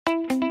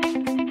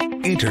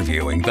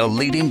interviewing the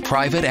leading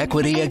private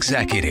equity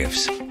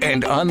executives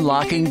and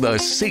unlocking the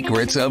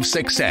secrets of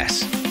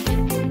success.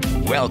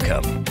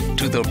 Welcome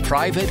to the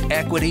Private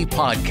Equity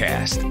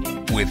Podcast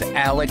with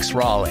Alex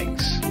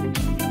Rawlings.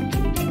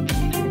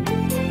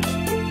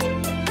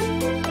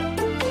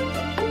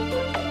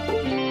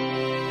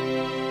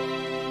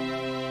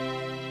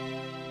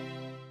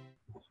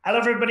 Hello,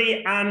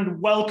 everybody,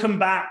 and welcome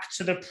back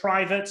to the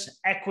Private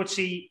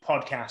Equity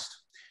Podcast.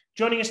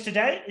 Joining us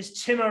today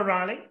is Tim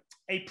O'Reilly,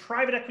 a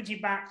private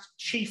equity-backed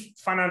chief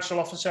financial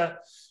officer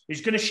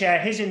who's going to share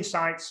his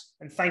insights,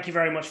 and thank you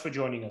very much for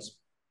joining us.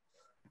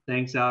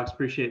 Thanks, Alex.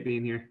 Appreciate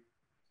being here.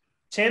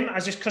 Tim,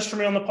 as is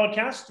customary on the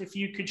podcast, if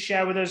you could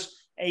share with us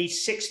a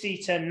 60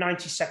 to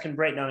 90-second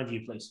breakdown of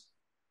you, please.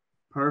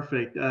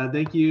 Perfect.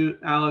 Thank you,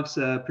 Alex.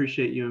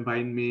 Appreciate you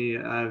inviting me.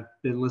 I've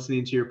been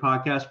listening to your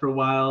podcast for a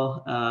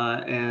while,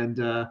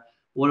 and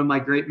one of my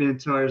great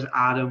mentors,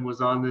 Adam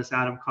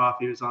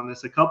Coffey, was on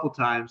this a couple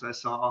times I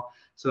saw.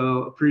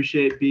 So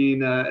appreciate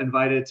being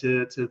invited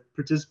to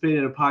participate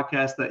in a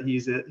podcast that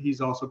he's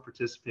also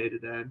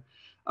participated in.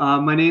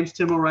 My name's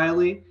Tim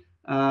O'Reilly.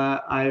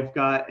 I've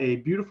got a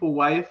beautiful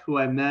wife who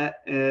I met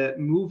at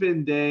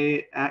move-in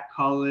day at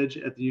college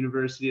at the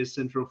University of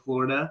Central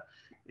Florida.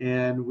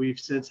 And we've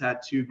since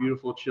had two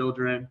beautiful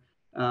children,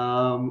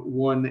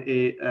 one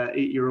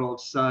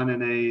 8-year-old son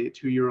and a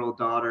 2-year-old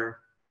daughter.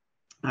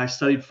 I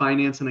studied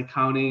finance and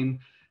accounting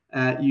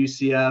at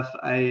UCF.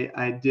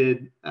 I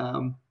did,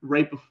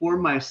 right before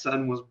my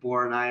son was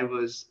born, I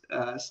was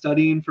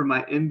studying for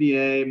my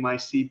MBA, my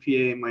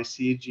CPA, my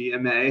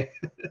CGMA,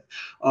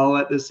 all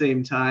at the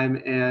same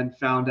time, and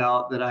found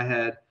out that I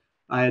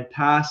had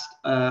passed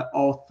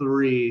all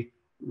three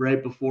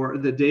right before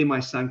the day my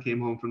son came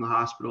home from the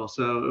hospital.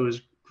 So it was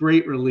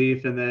great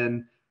relief, and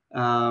then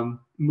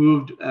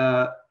moved,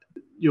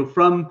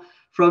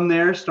 from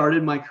there,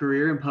 started my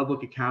career in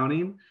public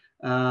accounting.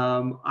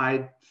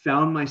 I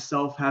found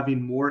myself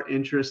having more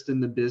interest in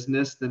the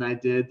business than I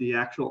did the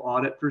actual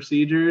audit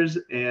procedures,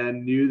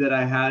 and knew that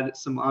I had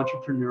some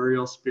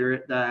entrepreneurial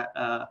spirit that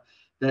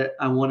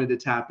I wanted to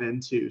tap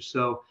into.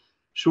 So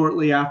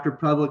shortly after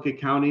public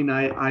accounting,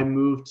 I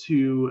moved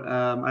to,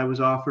 I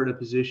was offered a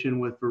position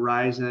with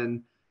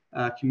Verizon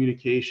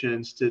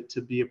Communications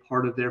to be a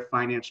part of their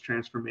finance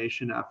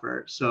transformation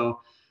effort.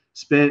 So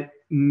spent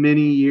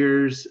many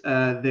years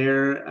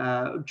there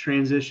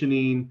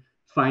transitioning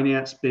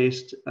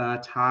finance-based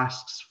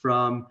tasks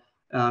from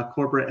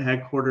corporate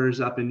headquarters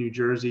up in New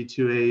Jersey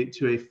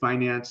to a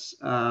finance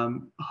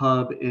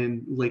hub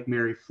in Lake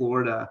Mary,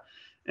 Florida,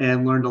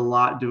 and learned a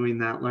lot doing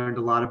that. Learned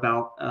a lot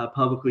about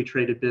publicly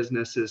traded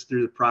businesses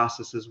through the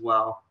process as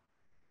well,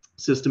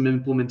 system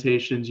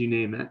implementations, you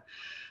name it.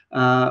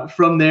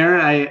 From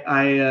there,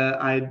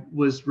 I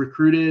was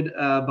recruited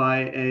by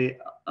a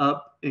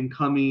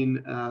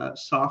up-and-coming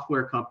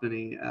software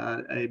company,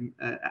 a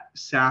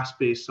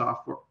SaaS-based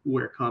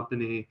software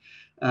company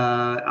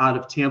out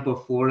of Tampa,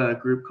 Florida, a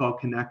group called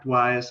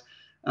ConnectWise.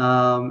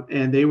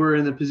 And they were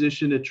in the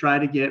position to try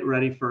to get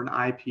ready for an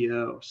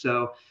IPO.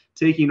 So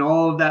taking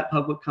all of that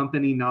public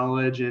company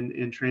knowledge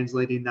and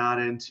translating that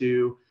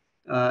into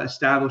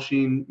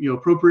establishing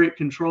appropriate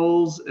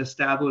controls,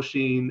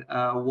 establishing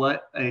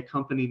what a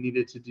company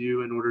needed to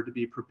do in order to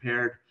be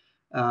prepared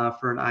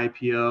for an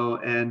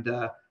IPO,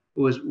 and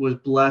was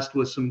blessed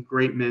with some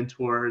great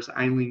mentors.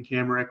 Eileen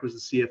Kamerick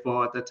was the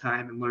CFO at the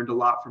time, and learned a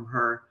lot from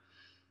her.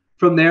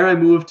 From there, I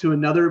moved to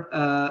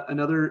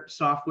another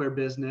software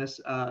business.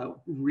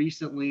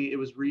 It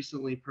was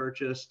recently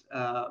purchased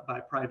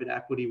by private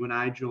equity when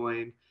I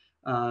joined.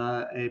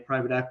 A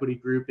private equity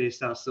group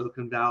based out of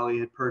Silicon Valley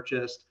had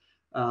purchased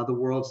the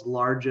world's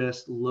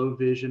largest low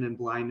vision and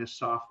blindness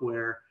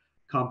software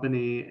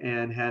company,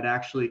 and had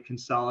actually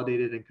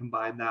consolidated and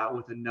combined that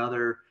with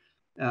another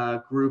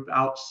group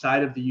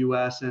outside of the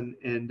US and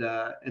in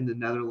the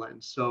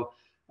Netherlands. So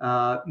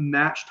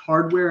matched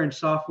hardware and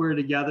software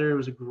together. It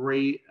was a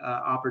great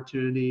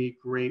opportunity,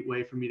 great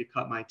way for me to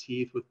cut my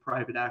teeth with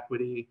private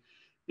equity,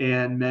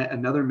 and met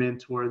another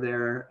mentor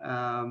there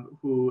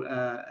who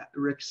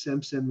Rick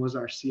Simpson was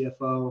our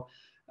CFO.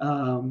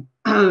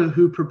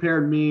 Who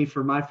prepared me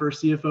for my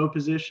first CFO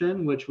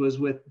position, which was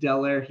with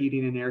Del Air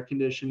Heating and Air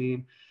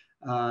Conditioning,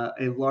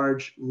 a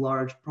large,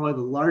 probably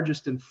the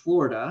largest in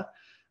Florida,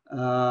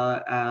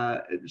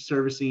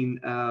 servicing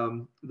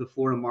the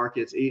Florida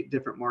markets, 8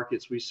 different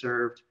markets we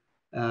served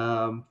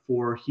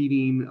for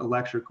heating,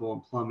 electrical,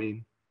 and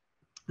plumbing.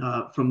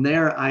 From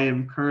there, I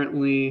am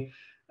currently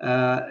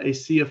a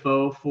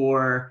CFO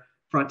for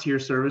Frontier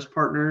Service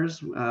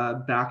Partners,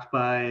 backed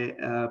by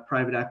a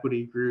private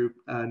equity group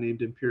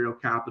named Imperial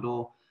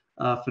Capital,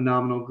 a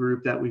phenomenal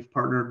group that we've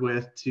partnered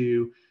with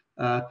to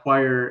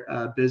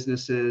acquire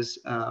businesses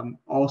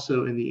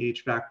also in the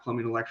HVAC,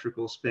 plumbing,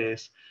 electrical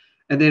space.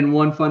 And then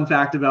one fun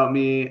fact about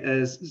me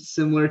is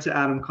similar to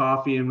Adam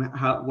Coffey and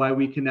why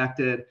we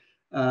connected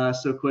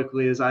so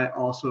quickly is I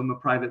also am a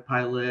private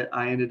pilot.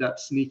 I ended up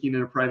sneaking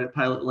in a private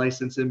pilot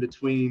license in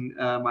between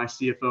my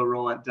CFO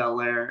role at Del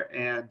Air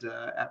and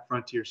at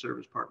Frontier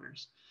Service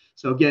Partners.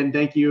 So again,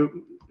 thank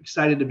you.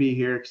 Excited to be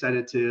here.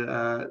 Excited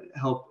to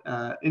help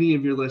any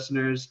of your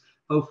listeners,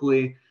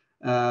 hopefully,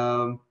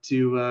 to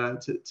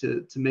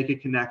make a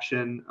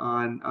connection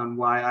on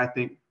why I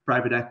think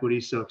private equity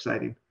is so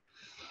exciting.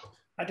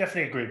 I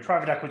definitely agree.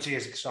 Private equity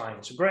is exciting.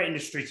 It's a great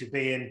industry to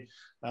be in.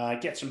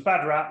 Gets some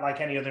bad rap like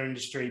any other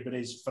industry, but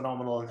is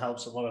phenomenal and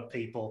helps a lot of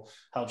people,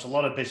 helps a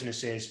lot of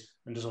businesses,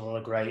 and does a lot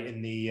of great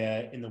in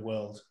the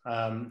world.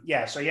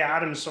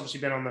 Adam's obviously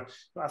been on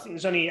I think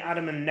there's only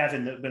Adam and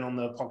Nevin that have been on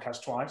the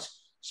podcast twice.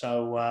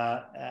 So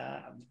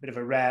a bit of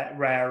a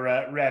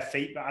rare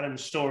feat, but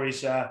Adam's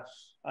stories are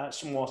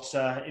somewhat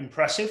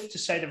impressive to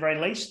say the very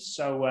least.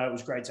 So it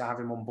was great to have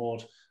him on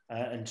board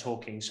and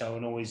talking. So,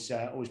 and always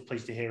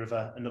pleased to hear of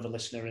another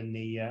listener in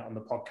on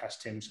the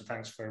podcast, Tim. So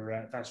thanks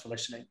for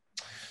listening.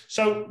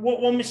 So, what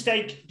one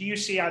mistake do you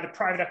see either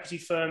private equity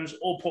firms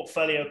or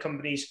portfolio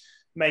companies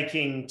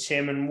making,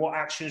 Tim, and what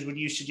actions would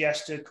you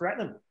suggest to correct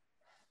them?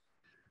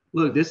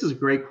 Look, this is a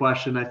great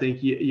question. I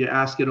think you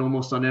ask it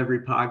almost on every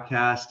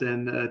podcast,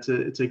 and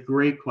it's a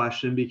great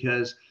question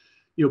because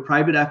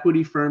private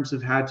equity firms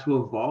have had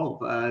to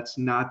evolve. It's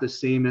not the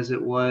same as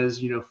it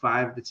was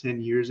 5 to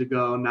 10 years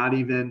ago. Not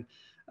even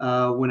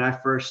when I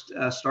first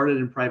started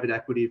in private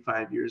equity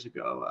 5 years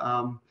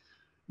ago.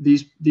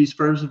 These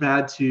firms have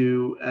had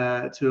to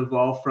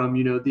evolve from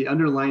the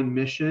underlying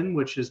mission,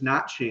 which has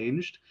not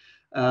changed,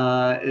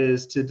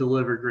 is to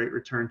deliver great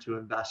return to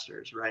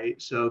investors,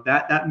 right? So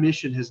that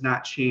mission has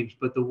not changed,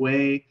 but the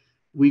way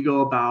we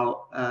go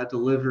about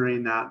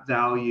delivering that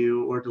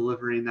value or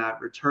delivering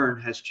that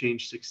return has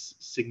changed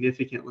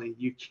significantly.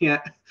 You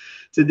can't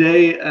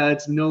today.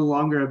 It's no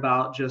longer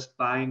about just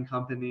buying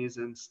companies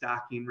and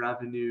stacking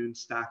revenue and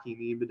stacking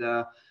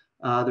EBITDA.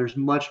 There's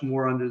much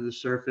more under the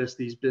surface.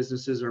 These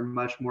businesses are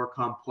much more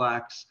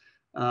complex.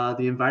 The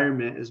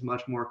environment is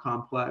much more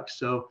complex.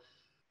 So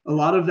a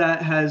lot of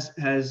that has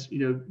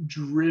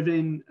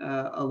driven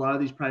a lot of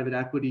these private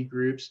equity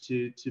groups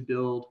to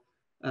build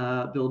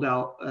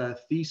out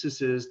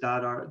theses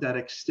that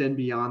extend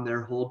beyond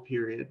their hold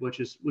period, which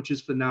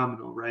is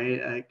phenomenal, right?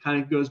 It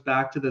kind of goes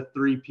back to the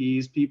 3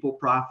 Ps: people,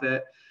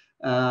 profit,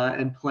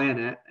 and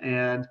planet.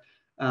 And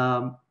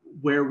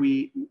where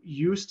we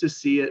used to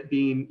see it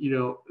being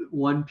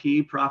 1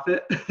 P,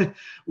 profit,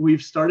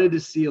 we've started to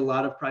see a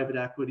lot of private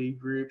equity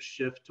groups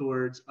shift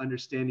towards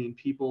understanding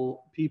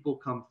people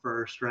come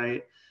first,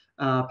 right?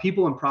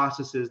 People and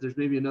processes. There's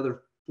maybe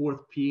another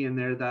 4th P in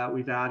there that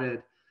we've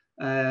added.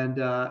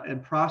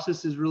 And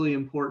process is really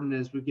important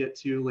as we get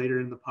to later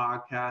in the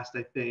podcast,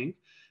 I think.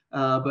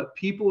 But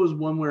people is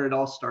one where it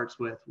all starts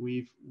with.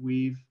 We've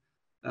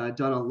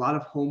done a lot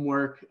of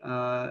homework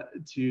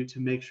to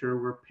make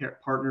sure we're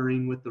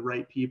partnering with the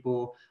right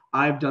people.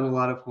 I've done a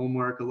lot of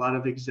homework. A lot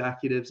of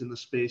executives in the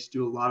space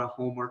do a lot of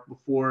homework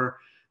before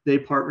they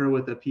partner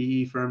with a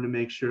PE firm to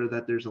make sure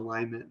that there's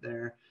alignment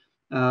there.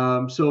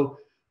 So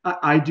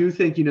I do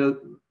think,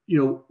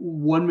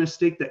 one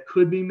mistake that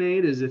could be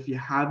made is if you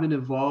haven't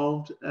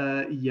evolved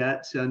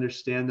yet to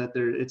understand that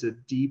it's a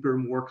deeper,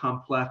 more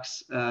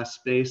complex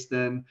space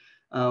than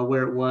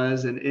where it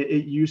was. And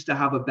it used to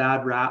have a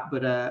bad rap,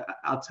 but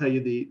I'll tell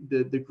you,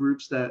 the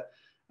groups that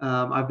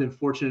I've been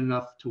fortunate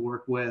enough to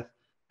work with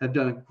have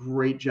done a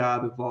great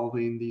job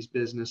evolving these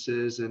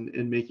businesses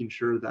and making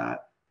sure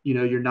that,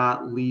 you're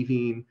not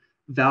leaving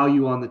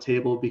value on the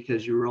table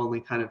because you were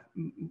only kind of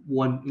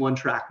one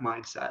track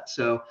mindset.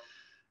 So,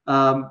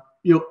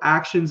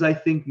 actions I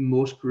think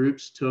most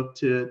groups took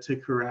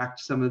to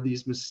correct some of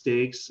these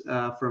mistakes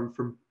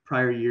from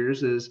prior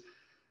years is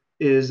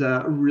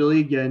really,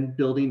 again,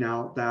 building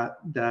out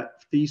that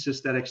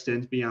thesis that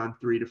extends beyond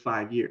 3 to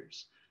 5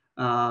 years.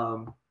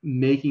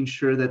 Making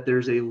sure that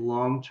there's a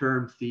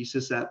long-term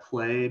thesis at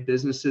play.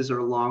 Businesses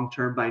are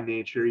long-term by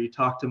nature. You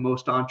talk to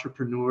most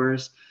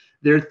entrepreneurs,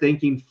 they're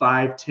thinking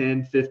 5,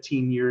 10,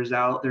 15 years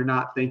out. They're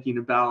not thinking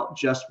about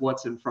just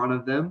what's in front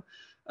of them.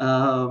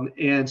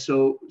 And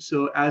so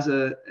as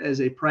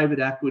a private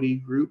equity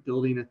group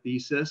building a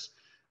thesis,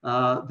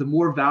 the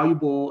more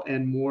valuable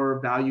and more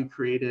value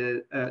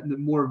created,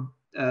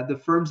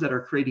 the firms that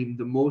are creating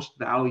the most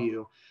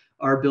value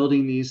are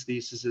building these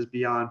theses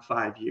beyond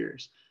 5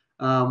 years.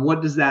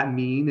 What does that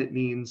mean? It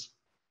means,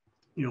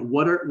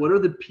 what are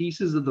the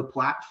pieces of the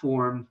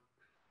platform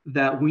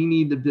that we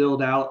need to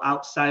build out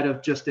outside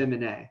of just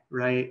M&A,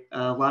 right?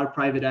 A lot of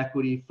private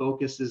equity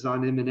focuses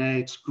on M&A.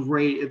 It's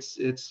great. It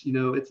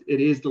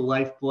is the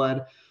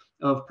lifeblood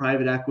of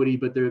private equity,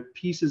 but there are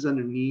pieces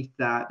underneath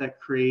that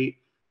create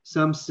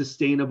some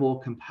sustainable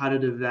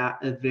competitive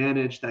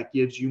advantage that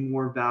gives you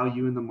more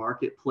value in the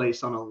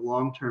marketplace on a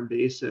long-term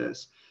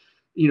basis.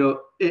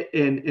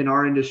 In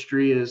our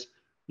industry is,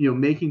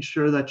 making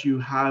sure that you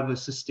have a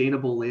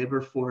sustainable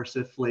labor force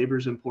if labor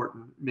is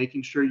important,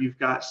 making sure you've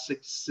got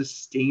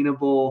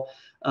sustainable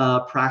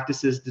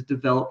practices to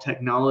develop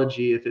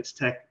technology if it's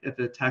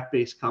a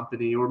tech-based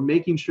company, or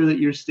making sure that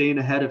you're staying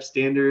ahead of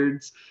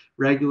standards,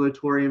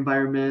 regulatory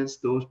environments,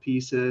 those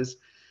pieces.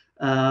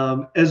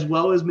 as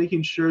well as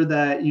making sure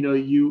that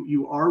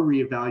you are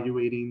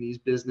reevaluating these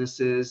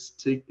businesses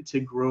to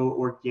grow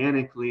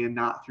organically and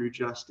not through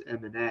just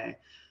M&A.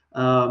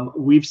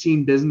 We've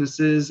seen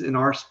businesses in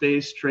our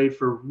space trade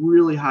for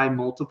really high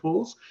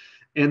multiples.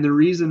 And the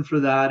reason for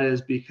that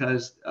is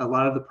because a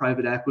lot of the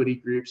private equity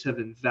groups have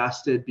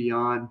invested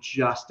beyond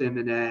just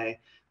M&A.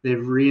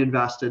 They've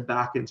reinvested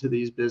back into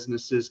these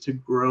businesses to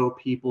grow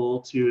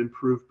people, to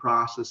improve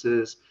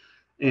processes.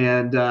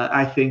 And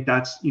I think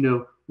that's,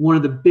 one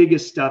of the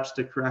biggest steps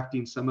to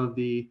correcting some of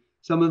the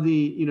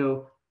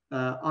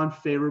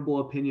unfavorable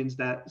opinions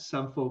that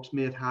some folks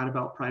may have had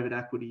about private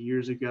equity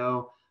years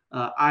ago.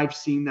 I've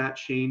seen that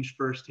change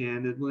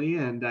first-handedly,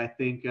 and I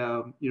think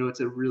it's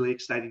a really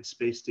exciting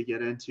space to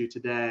get into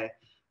today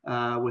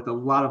with a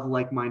lot of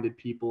like-minded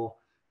people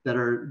that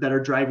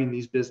are driving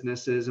these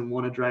businesses and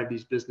want to drive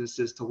these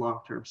businesses to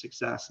long-term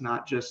success,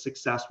 not just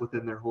success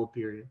within their hold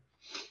period.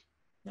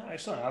 No,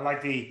 excellent. I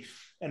like the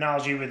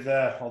analogy with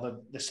the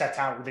set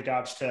out with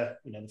regards to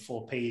the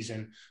 4 Ps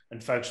and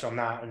focused on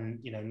that, and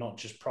not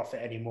just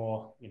profit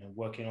anymore.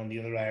 Working on the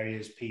other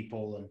areas,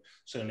 people, and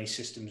certainly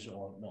systems,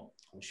 or not,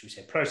 or should we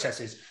say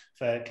processes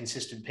for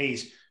consistent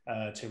Ps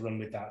to run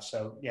with that.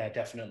 So yeah,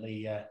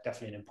 definitely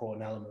an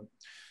important element.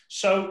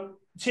 So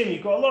Tim,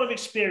 you've got a lot of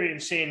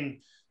experience in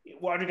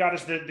what I regard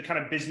as the kind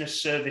of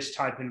business service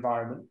type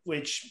environment,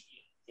 which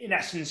in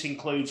essence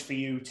includes for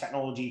you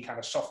technology kind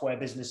of software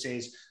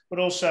businesses, but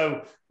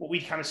also what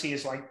we kind of see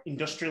as like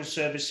industrial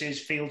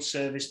services, field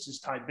services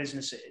type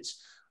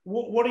businesses.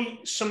 What are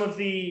some of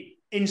the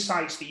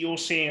insights that you're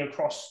seeing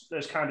across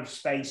those kind of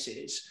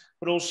spaces,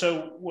 but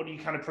also what do you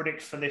kind of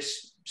predict for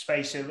this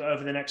space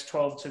over the next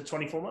 12 to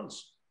 24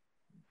 months?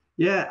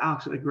 Yeah,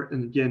 Alex,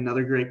 and again,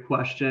 another great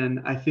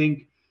question. I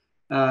think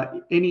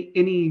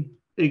any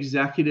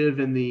executive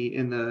in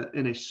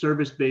a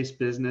service-based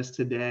business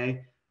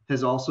today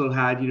has also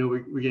had, we're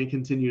going to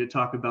continue to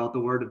talk about the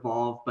word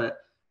evolve, but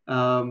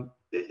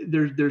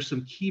there's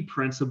some key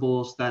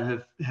principles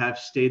that have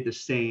stayed the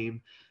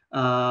same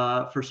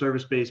for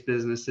service-based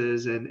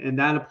businesses. And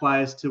that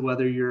applies to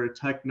whether you're a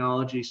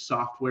technology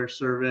software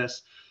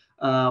service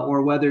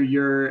or whether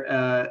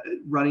you're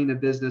running a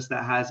business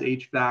that has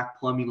HVAC,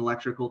 plumbing,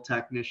 electrical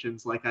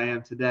technicians like I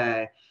am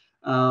today.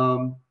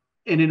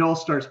 And it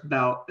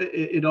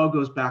all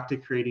goes back to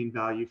creating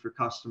value for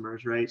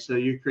customers, right? So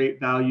you create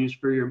values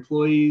for your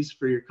employees,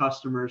 for your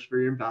customers, for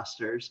your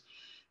investors.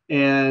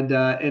 And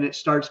it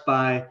starts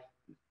by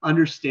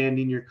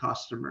understanding your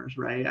customers,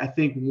 right? I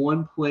think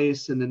one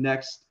place in the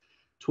next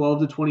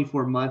 12 to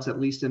 24 months, at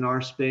least in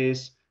our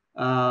space,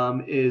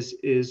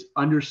 is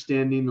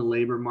understanding the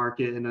labor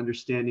market and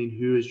understanding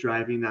who is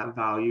driving that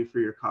value for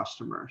your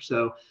customer.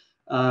 So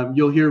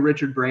you'll hear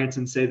Richard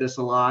Branson say this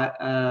a lot,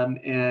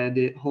 and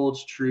it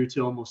holds true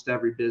to almost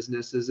every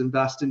business: is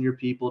invest in your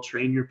people,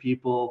 train your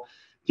people,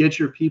 get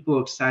your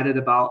people excited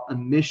about a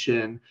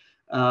mission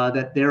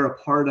that they're a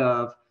part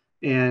of.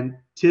 And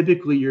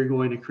typically you're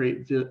going to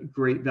create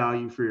great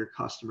value for your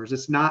customers.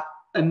 It's not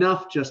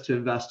enough just to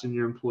invest in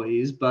your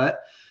employees,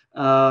 but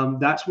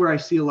that's where I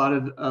see a lot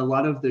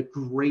of the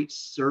great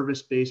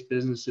service-based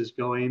businesses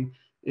going,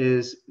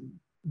 is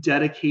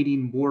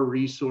dedicating more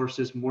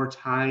resources, more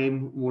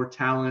time, more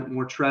talent,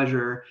 more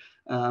treasure,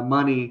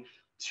 money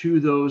to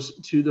those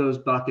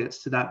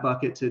buckets, to that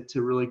bucket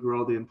to really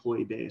grow the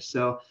employee base.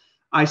 So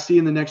I see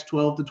in the next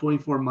 12 to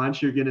 24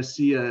 months, you're going to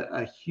see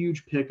a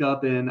huge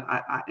pickup in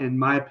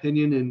my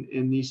opinion,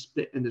 in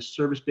the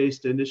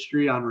service-based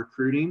industry on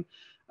recruiting.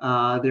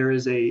 There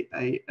is a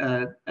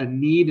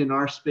need in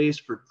our space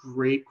for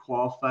great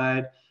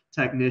qualified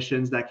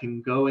technicians that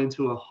can go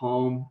into a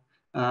home,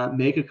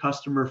 make a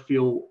customer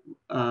feel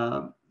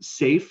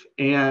safe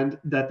and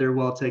that they're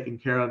well taken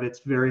care of. It's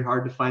very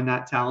hard to find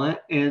that talent,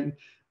 and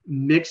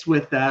mix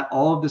with that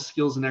all of the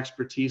skills and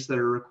expertise that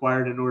are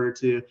required in order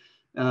to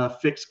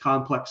fix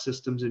complex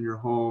systems in your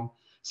home.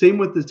 Same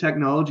with the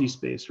technology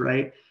space,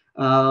 right?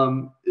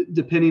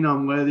 Depending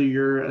on whether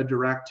you're a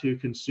direct to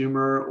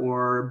consumer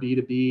or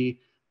B2B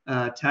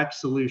tech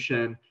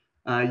solution,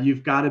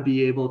 you've got to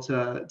be able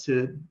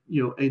to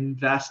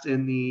invest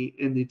in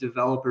the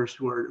developers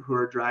who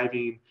are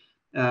driving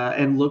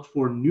and look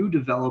for new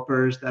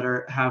developers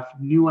that have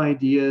new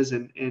ideas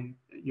and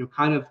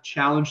kind of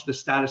challenge the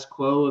status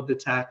quo of the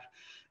tech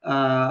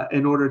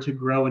in order to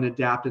grow and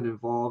adapt and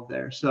evolve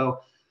there.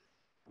 So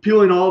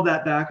peeling all of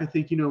that back, I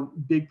think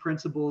big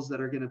principles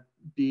that are going to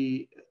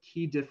be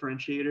key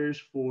differentiators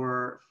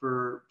for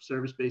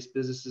service-based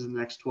businesses in the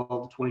next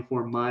 12 to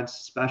 24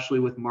 months, especially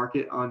with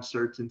market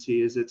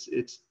uncertainty, is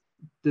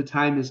the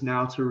time is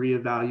now to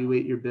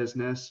reevaluate your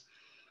business.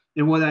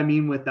 And what I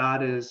mean with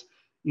that is,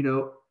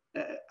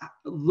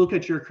 look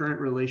at your current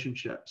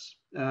relationships.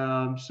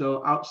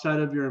 So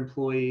outside of your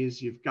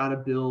employees, you've got to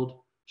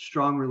build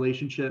strong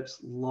relationships,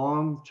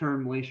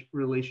 long-term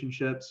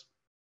relationships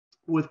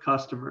with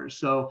customers.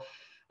 So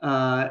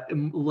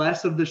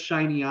less of the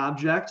shiny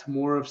object,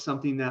 more of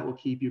something that will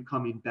keep you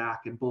coming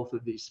back in both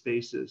of these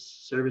spaces.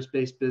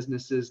 Service-based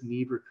businesses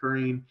need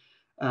recurring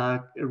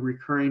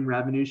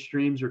revenue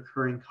streams,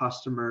 recurring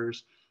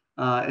customers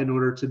in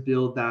order to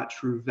build that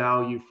true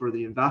value for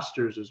the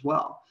investors as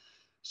well.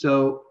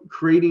 So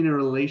creating a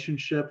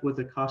relationship with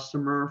a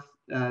customer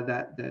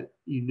that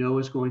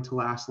is going to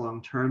last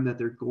long term, that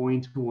they're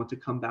going to want to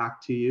come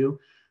back to you,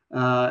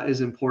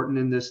 is important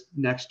in this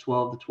next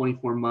 12 to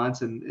 24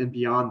 months and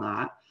beyond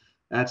that.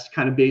 That's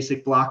kind of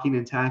basic blocking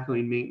and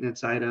tackling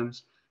maintenance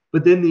items.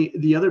 But then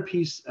the other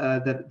piece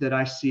that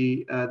I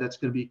see that's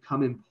going to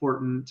become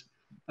important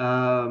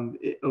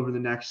over the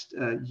next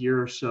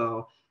year or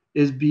so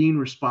is being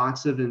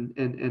responsive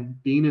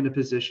and being in a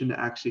position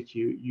to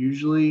execute.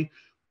 Usually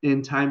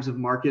in times of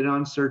market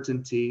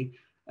uncertainty,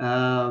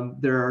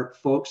 there are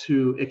folks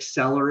who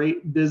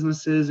accelerate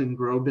businesses and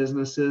grow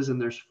businesses,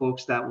 and there's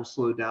folks that will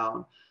slow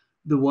down.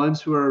 The ones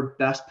who are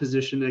best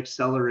positioned to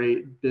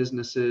accelerate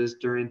businesses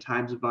during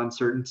times of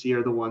uncertainty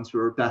are the ones who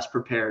are best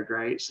prepared,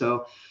 right?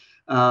 So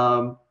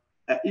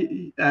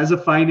as a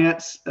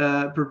finance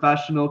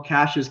professional,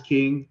 cash is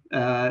king.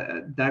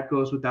 That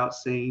goes without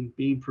saying.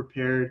 Being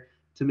prepared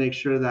to make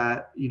sure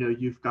that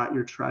you've got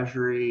your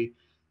treasury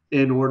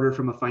in order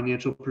from a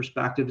financial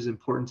perspective is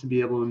important, to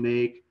be able to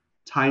make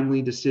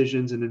timely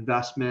decisions and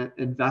invest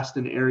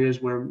in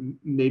areas where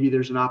maybe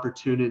there's an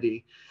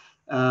opportunity.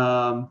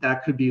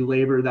 That could be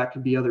labor, that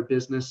could be other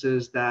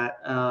businesses that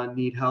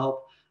need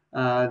help.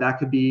 That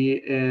could be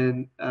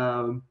in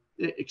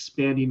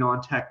expanding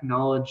on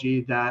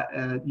technology, that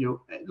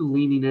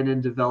leaning in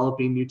and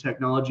developing new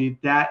technology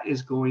that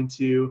is going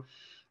to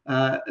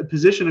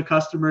position a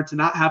customer to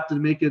not have to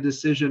make a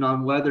decision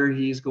on whether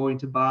he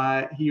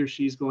or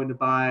she's going to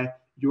buy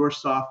your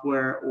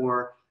software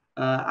or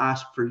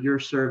ask for your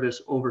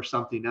service over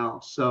something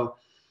else. So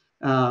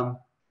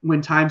when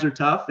times are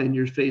tough and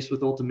you're faced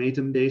with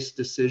ultimatum-based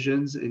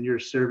decisions and you're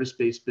a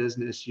service-based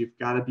business, you've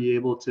got to be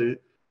able to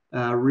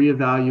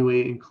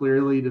reevaluate and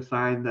clearly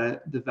define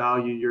that the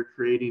value you're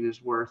creating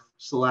is worth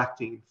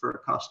selecting for a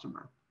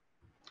customer.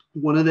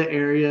 One of the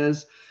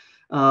areas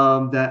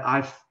that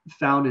I've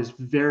found is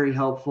very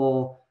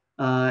helpful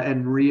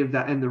and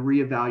the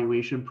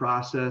reevaluation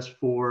process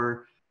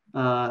for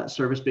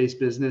service-based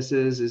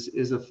businesses is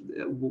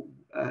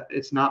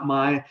it's not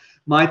my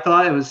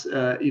thought. It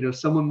was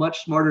someone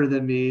much smarter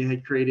than me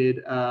had created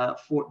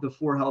the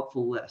 4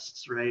 helpful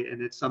lists, right?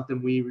 And it's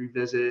something we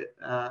revisit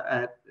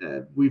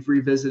we've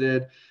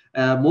revisited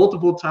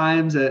multiple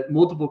times at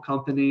multiple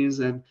companies,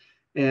 and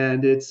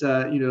it's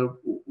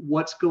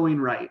what's going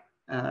right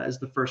is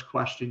the first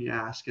question you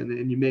ask,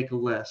 and you make a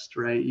list,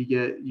 right?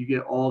 You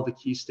get all the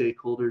key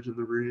stakeholders in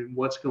the room.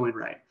 What's going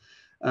right?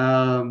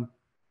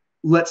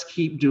 Let's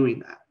keep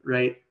doing that,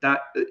 right?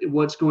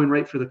 What's going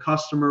right for the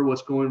customer,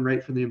 what's going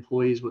right for the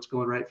employees, what's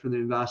going right for the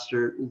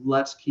investor.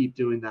 Let's keep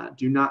doing that.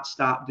 Do not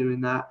stop doing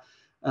that.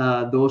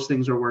 Those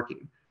things are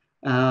working.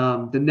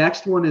 The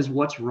next one is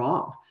what's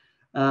wrong.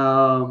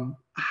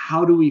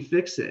 How do we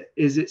fix it?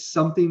 Is it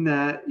something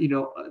that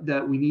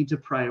that we need to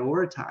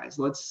prioritize?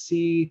 Let's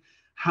see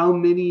how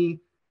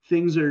many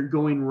things are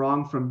going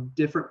wrong from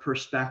different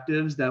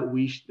perspectives that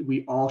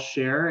we all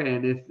share,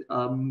 and if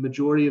a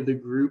majority of the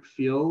group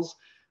feels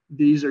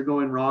these are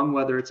going wrong,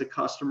 whether it's a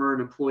customer, an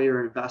employer,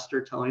 or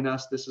investor telling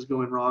us this is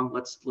going wrong,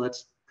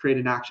 let's create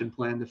an action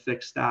plan to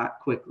fix that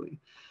quickly.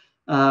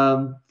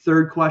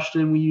 Third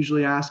question we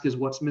usually ask is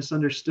what's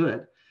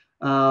misunderstood.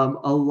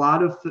 A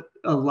lot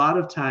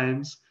of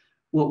times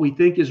what we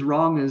think is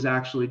wrong is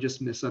actually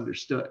just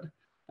misunderstood.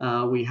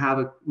 We have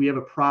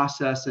a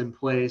process in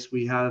place,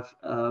 we have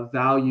a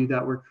value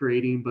that we're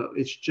creating, but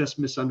it's just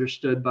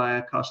misunderstood by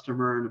a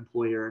customer, an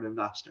employer, an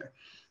investor.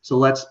 So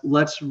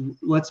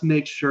let's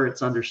make sure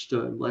it's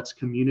understood. Let's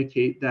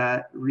communicate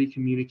that,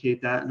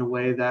 recommunicate that in a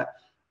way that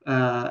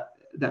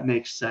that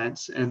makes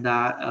sense and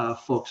that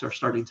folks are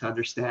starting to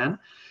understand.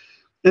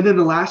 And then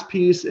the last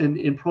piece,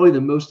 and probably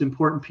the most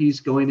important piece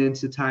going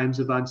into times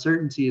of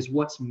uncertainty, is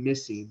what's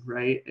missing,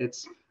 right?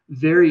 It's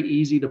very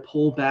easy to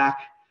pull back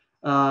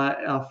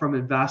from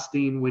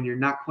investing when you're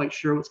not quite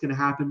sure what's going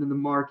to happen in the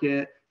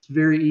market. It's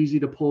very easy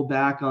to pull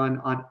back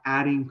on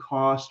adding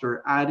cost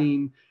or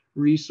adding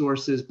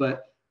resources,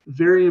 but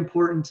very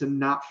important to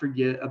not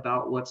forget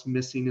about what's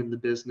missing in the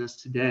business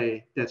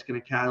today that's going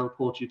to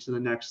catapult you to the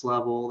next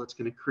level, that's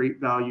going to create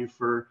value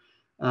for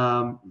your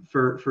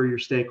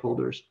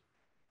stakeholders.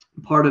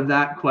 Part of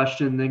that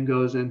question then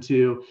goes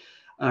into,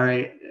 all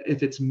right,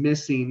 if it's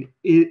missing,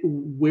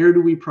 where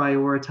do we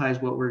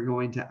prioritize what we're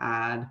going to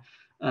add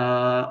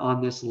on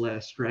this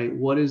list, right?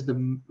 What is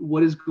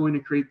going to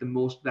create the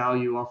most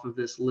value off of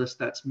this list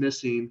that's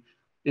missing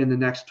in the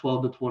next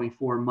 12 to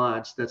 24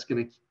 months that's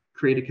going to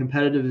create a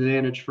competitive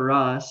advantage for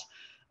us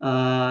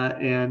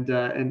and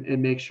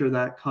make sure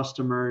that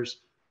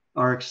customers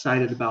are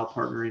excited about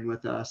partnering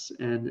with us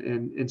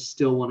and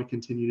still want to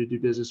continue to do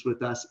business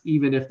with us,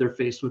 even if they're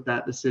faced with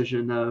that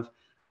decision of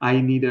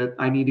I need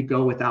to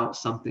go without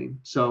something.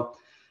 So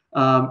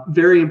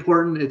very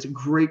important. It's a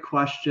great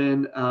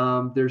question.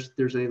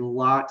 There's a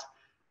lot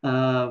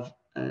of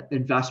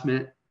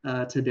investment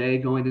today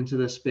going into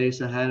this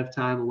space ahead of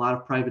time. A lot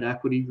of private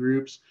equity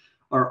groups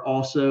are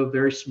also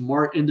very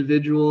smart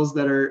individuals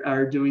that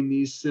are doing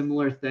these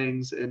similar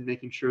things and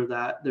making sure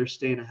that they're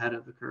staying ahead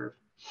of the curve.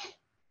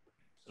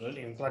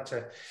 Absolutely. I'm glad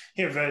to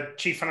hear the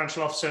chief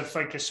financial officer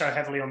focus so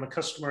heavily on the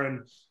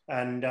customer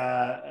and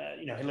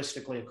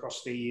holistically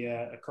across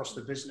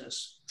the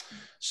business.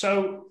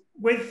 So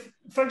with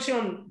focusing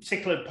on a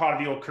particular part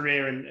of your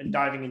career and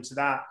diving into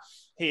that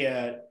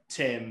here,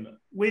 Tim,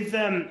 with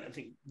I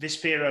think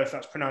Vispero, if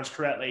that's pronounced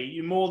correctly,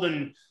 you more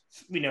than,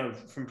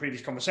 from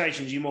previous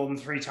conversations, you more than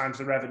 3 times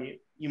the revenue,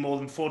 you more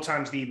than 4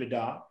 times the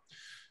EBITDA.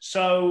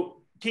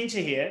 So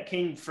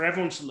keen for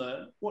everyone to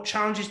learn, what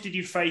challenges did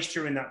you face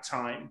during that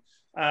time?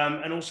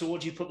 And also,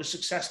 what do you put the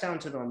success down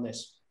to on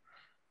this?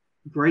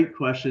 Great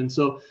question.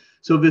 So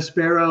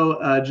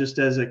Vispero, just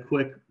as a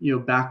quick,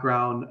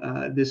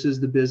 background, this is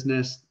the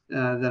business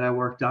that I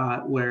worked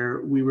at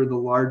where we were the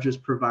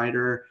largest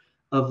provider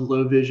of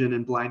low vision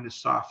and blindness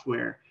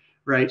software,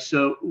 right?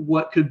 So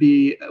what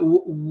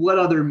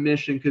other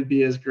mission could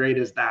be as great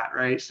as that,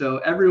 right? So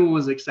everyone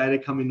was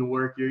excited coming to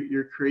work.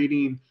 You're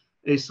creating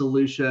a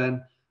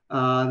solution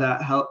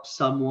that helps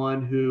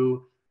someone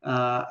who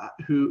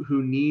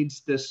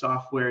needs this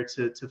software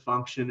to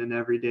function in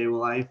everyday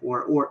life,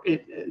 or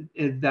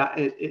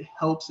it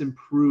helps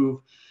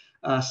improve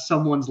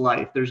someone's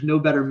life. There's no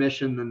better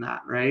mission than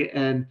that, right?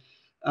 And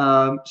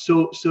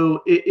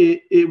so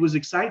it was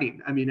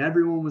exciting. I mean,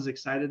 everyone was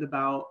excited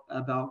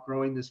about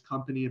growing this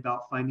company,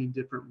 about finding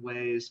different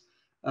ways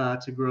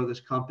to grow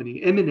this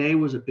company. M&A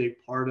was a big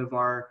part of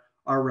our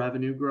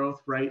revenue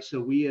growth, right?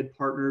 So we had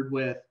partnered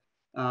with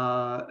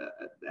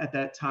at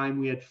that time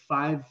we had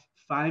five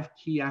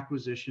key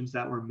acquisitions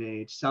that were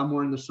made. Some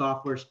were in the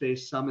software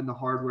space, some in the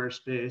hardware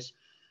space,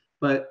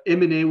 but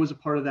M&A was a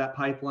part of that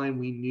pipeline.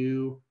 We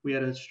knew we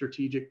had a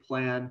strategic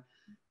plan,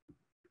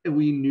 and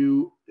we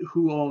knew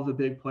who all of the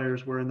big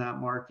players were in that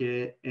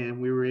market,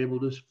 and we were able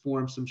to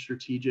form some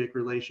strategic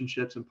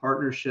relationships and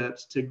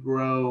partnerships to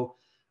grow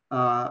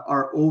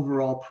our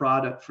overall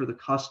product for the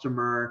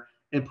customer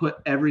and put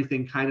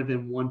everything kind of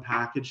in one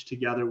package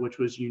together, which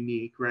was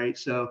unique, right?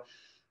 So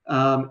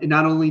and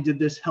not only did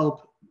this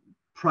help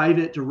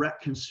private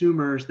direct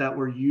consumers that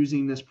were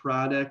using this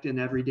product in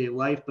everyday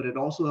life, but it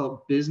also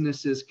helped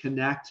businesses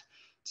connect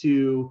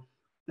to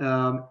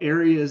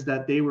areas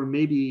that they were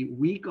maybe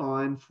weak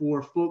on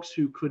for folks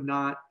who could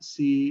not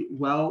see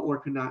well or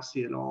could not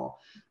see at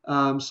all.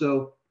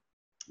 So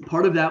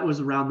part of that was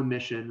around the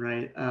mission,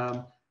 right?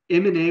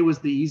 M&A was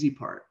the easy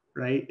part,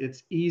 right?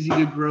 It's easy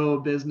to grow a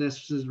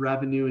business's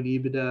revenue and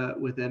EBITDA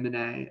with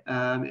M&A.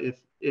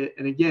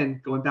 And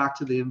again, going back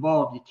to the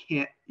involved,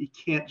 you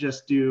can't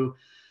just do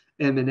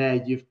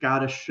M&A. You've got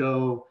to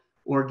show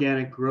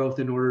organic growth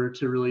in order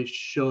to really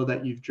show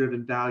that you've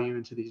driven value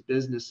into these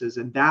businesses.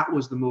 And that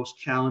was the most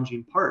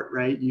challenging part,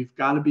 right? You've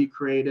got to be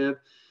creative.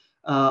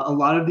 A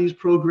lot of these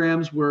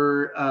programs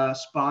were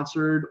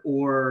sponsored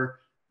or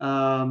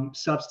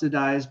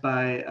subsidized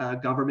by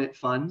government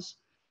funds.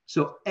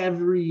 So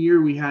every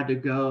year we had to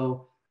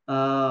go.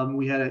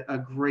 We had a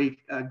great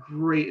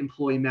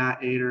employee,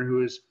 Matt Ader,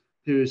 who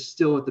is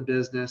still at the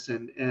business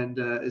and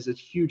is a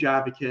huge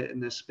advocate in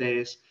this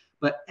space.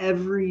 But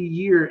every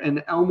year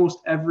and almost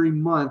every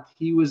month,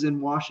 he was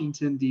in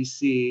Washington,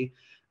 D.C.,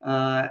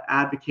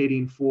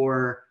 advocating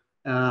for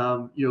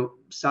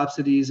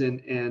subsidies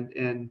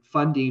and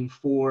funding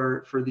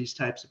for these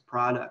types of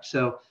products.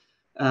 So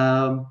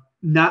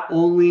not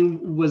only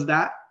was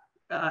that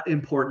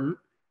important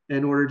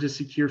in order to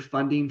secure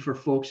funding for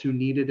folks who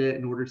needed it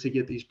in order to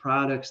get these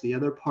products, the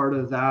other part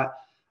of that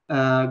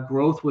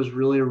growth was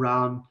really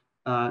around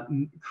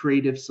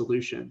creative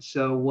solutions.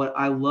 So what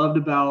I loved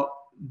about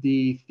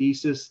the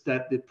thesis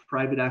that the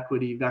private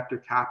equity Vector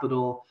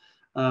Capital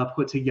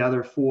put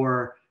together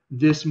for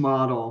this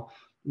model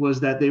was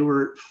that they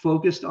were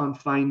focused on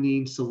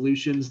finding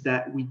solutions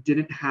that we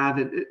didn't have.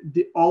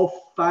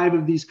 All 5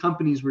 of these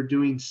companies were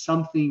doing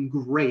something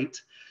great,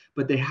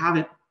 but they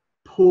haven't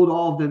pulled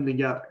all of them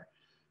together.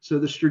 So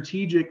the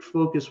strategic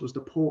focus was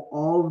to pull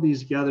all of these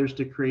together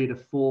to create a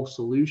full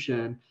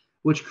solution,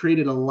 which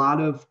created a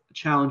lot of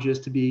challenges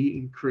to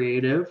being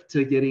creative,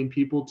 to getting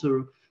people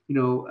to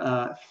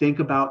think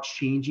about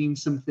changing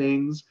some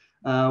things.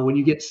 When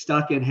you get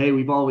stuck in, hey,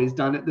 we've always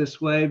done it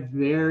this way,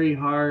 very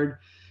hard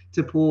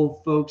to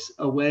pull folks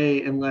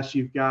away unless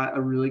you've got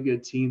a really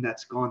good team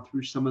that's gone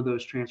through some of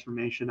those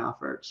transformation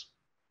efforts.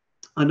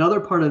 Another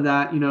part of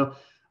that,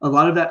 a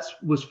lot of that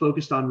was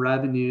focused on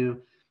revenue.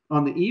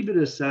 On the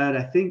EBITDA side,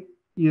 I think,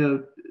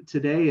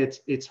 today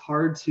it's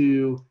hard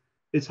to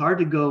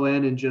go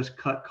in and just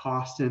cut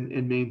costs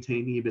and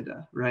maintain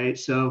EBITDA, right?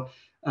 So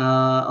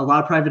a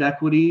lot of private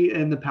equity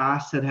in the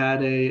past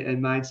had a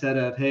mindset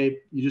of, hey,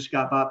 you just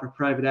got bought by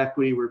private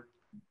equity, where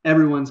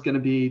everyone's going to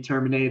be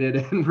terminated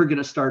and we're going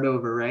to start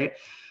over, right?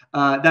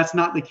 That's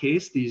not the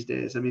case these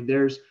days. I mean,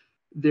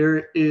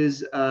 there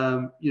is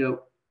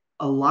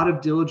a lot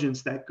of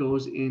diligence that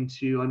goes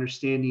into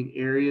understanding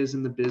areas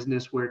in the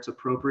business where it's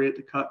appropriate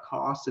to cut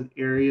costs and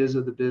areas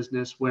of the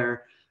business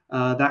where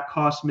that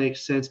cost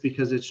makes sense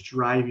because it's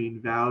driving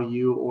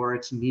value or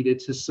it's needed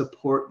to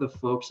support the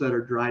folks that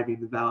are driving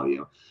the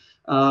value.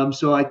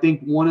 So I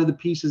think one of the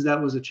pieces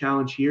that was a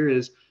challenge here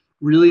is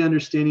really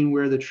understanding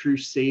where the true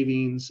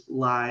savings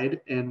lied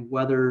and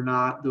whether or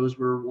not those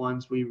were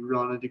ones we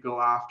wanted to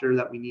go after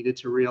that we needed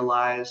to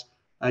realize.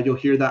 You'll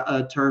hear that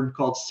a term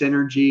called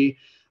synergy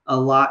a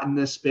lot in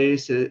this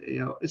space. It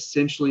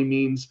essentially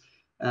means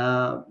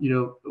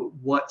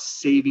what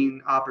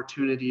saving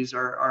opportunities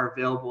are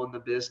available in the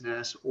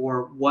business,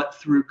 or what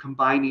through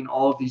combining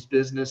all of these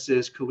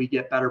businesses could we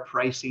get better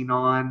pricing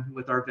on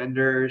with our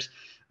vendors,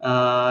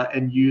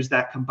 and use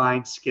that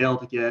combined scale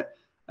to get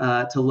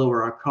to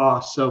lower our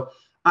costs. So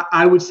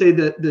I would say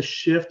that the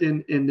shift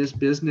in this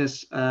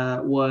business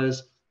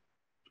was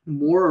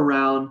more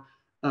around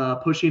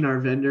pushing our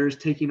vendors,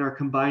 taking our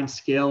combined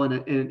scale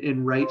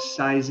and right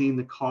sizing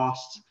the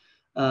costs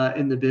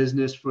in the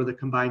business for the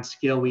combined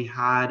scale we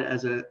had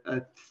as a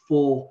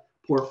full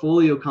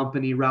portfolio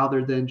company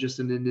rather than just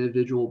an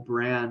individual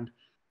brand.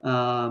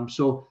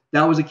 So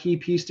that was a key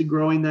piece to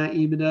growing that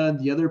EBITDA.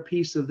 The other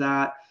piece of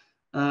that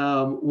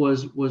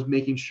was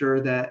making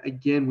sure that,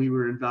 again, we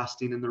were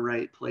investing in the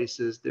right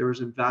places. There was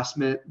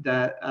investment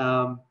that,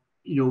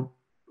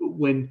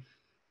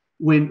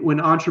 when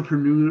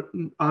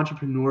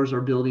entrepreneurs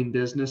are building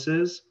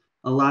businesses,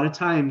 a lot of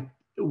time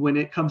when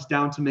it comes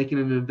down to making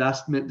an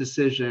investment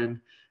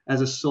decision as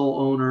a sole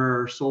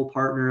owner or sole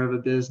partner of a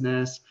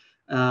business,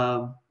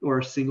 or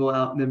a single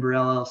member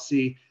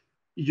LLC,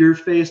 you're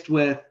faced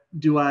with,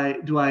 do I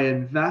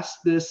invest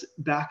this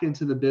back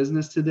into the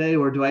business today,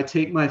 or do I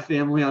take my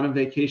family on a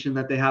vacation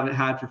that they haven't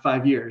had for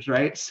 5 years,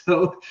 right?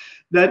 So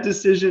that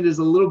decision is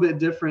a little bit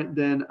different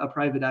than a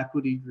private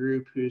equity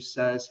group who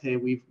says, hey,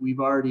 we've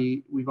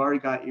already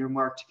got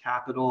earmarked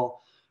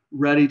capital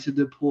ready to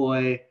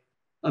deploy.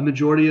 A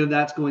majority of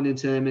that's going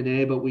into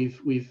M&A, but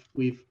we've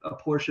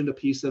apportioned a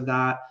piece of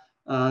that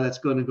that's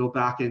going to go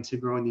back into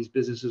growing these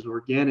businesses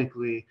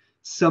organically.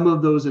 Some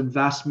of those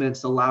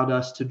investments allowed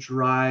us to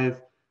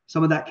drive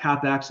some of that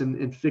CapEx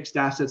and fixed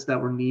assets that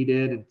were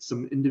needed, and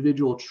some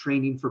individual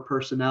training for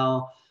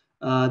personnel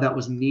that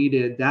was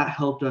needed. That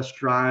helped us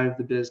drive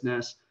the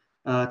business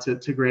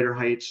to greater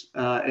heights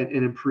and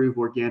improve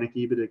organic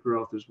EBITDA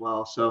growth as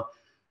well. So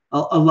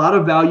a lot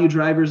of value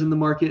drivers in the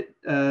market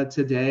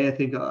today. I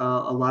think a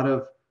lot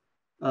of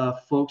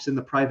folks in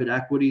the private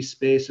equity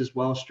space, as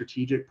well as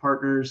strategic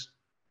partners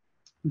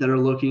that are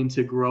looking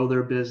to grow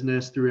their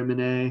business through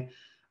M&A,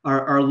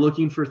 are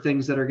looking for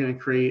things that are going to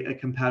create a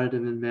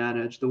competitive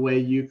advantage. The way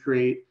you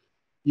create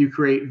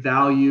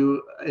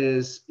value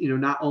is,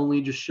 not only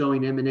just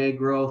showing M&A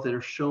growth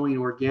and showing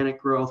organic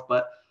growth,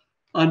 but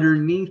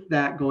underneath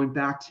that, going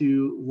back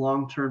to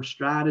long-term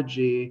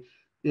strategy,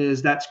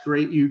 is that's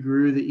great. You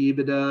grew the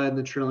EBITDA in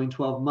the trailing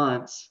 12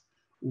 months.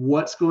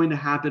 What's going to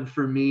happen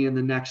for me in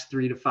the next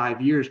 3 to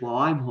 5 years while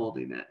I'm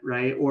holding it,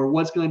 right? Or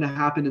what's going to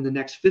happen in the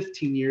next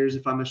 15 years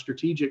if I'm a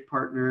strategic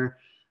partner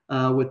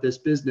with this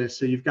business?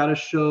 So you've got to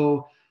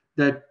show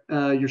that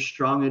you're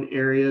strong in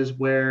areas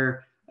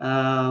where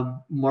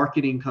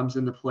marketing comes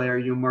into play. Are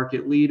you a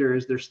market leader?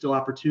 Is there still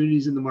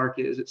opportunities in the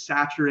market? Is it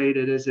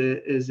saturated?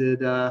 Is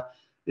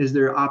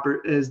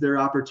there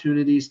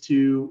opportunities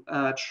to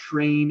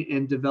train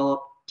and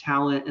develop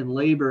talent and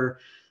labor?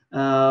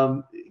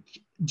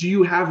 Do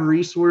you have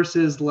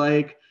resources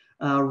like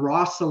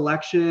raw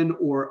selection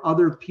or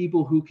other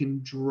people who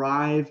can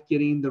drive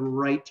getting the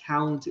right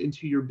talent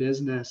into your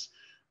business?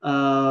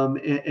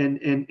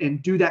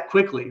 And do that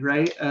quickly,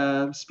 right?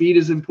 Speed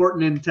is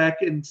important in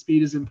tech, and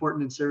speed is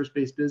important in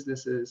service-based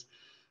businesses.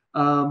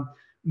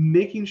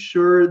 Making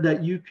sure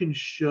that you can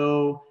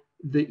show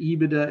the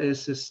EBITDA is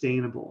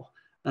sustainable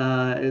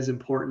is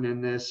important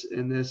in this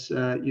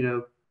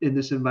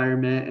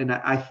environment. And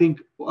I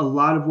think a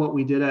lot of what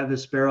we did at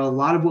Vispero, a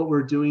lot of what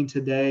we're doing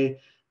today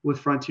with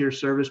Frontier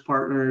Service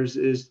Partners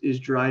is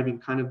driving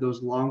kind of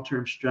those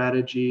long-term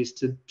strategies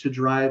to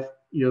drive,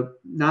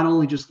 not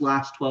only just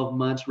last 12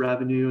 months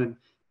revenue and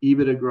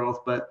EBITDA growth,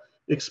 but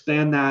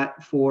expand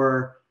that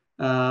for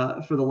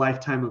the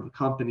lifetime of the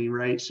company,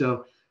 right?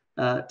 So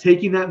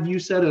taking that view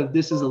set of,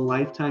 this is a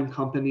lifetime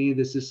company,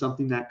 this is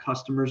something that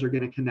customers are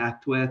going to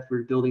connect with,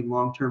 we're building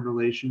long-term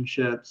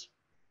relationships.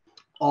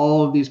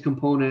 All of these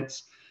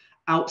components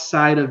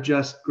outside of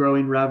just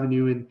growing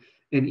revenue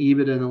and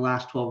EBITDA in the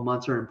last 12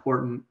 months are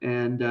important.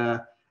 And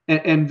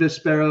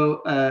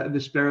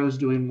Vispero is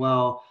doing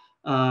well.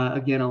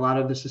 Again, a lot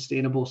of the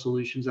sustainable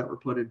solutions that were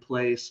put in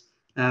place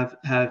have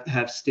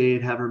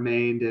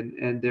remained,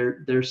 and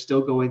they're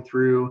still going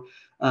through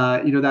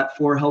that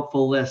 4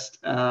 helpful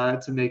list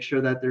to make sure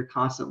that they're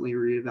constantly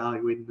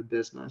reevaluating the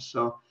business.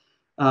 So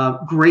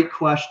great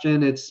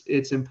question.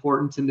 It's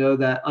important to know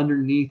that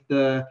underneath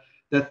the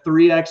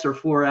 3x or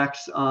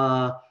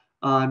 4x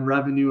on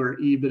revenue or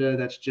EBITDA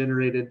that's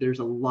generated, there's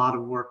a lot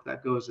of work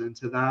that goes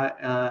into that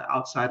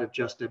outside of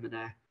just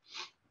M&A.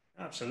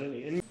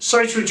 Absolutely. And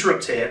sorry to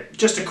interrupt here.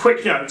 Just a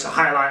quick note to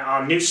highlight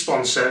our new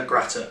sponsor,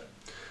 Grata.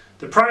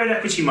 The private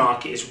equity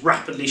market is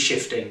rapidly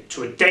shifting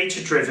to a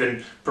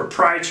data-driven,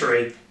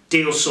 proprietary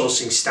deal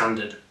sourcing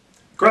standard.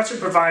 Grata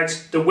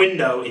provides the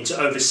window into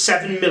over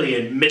 7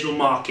 million middle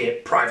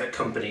market private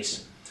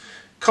companies.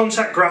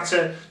 Contact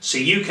Grata so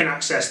you can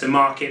access the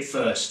market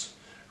first.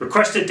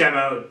 Request a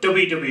demo at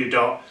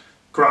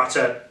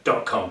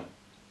www.grata.com.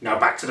 Now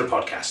back to the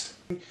podcast.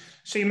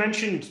 So you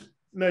mentioned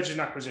mergers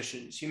and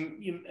acquisitions.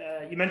 You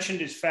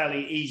mentioned it's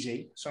fairly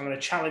easy, so I'm going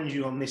to challenge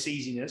you on this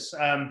easiness.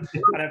 I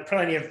know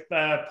plenty of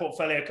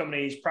portfolio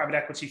companies, private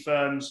equity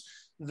firms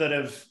that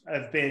have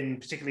been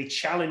particularly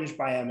challenged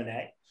by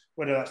M&A,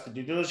 whether that's the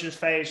due diligence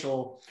phase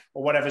or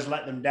whatever's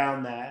let them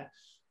down there.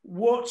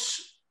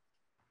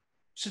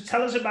 So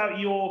tell us about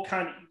your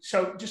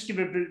so just give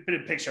a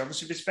bit of picture.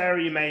 Obviously,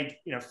 Vispero, you made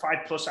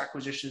 5+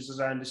 acquisitions, as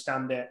I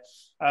understand it.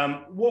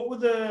 What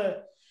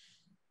were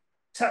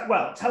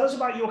tell us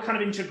about your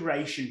kind of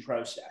integration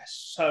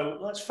process. So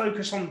let's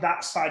focus on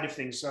that side of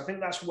things. So I think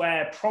that's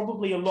where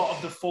probably a lot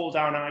of the fall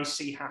down I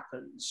see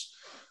happens.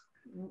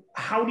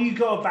 How do you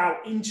go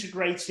about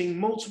integrating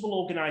multiple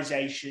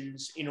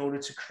organizations in order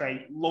to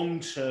create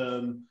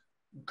long-term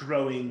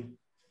growing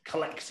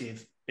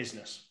collective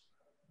business?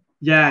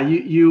 Yeah,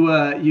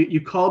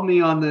 you called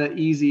me on the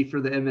easy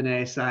for the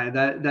M&A side.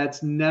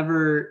 That's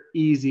never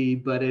easy,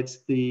 but it's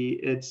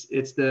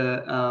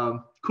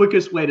the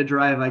quickest way to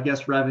drive, I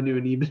guess, revenue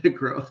and EBITDA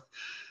growth.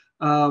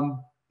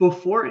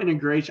 Before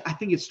integration, I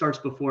think it starts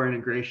before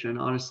integration,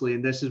 honestly,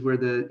 and this is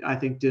where I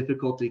think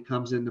difficulty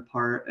comes into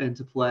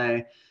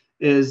play.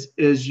 Is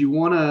you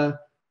want to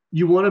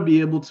be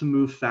able to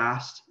move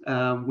fast.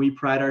 We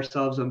pride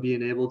ourselves on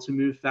being able to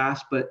move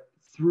fast, but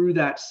through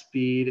that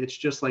speed, it's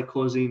just like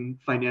closing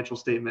financial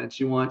statements.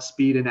 You want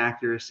speed and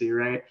accuracy,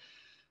 right?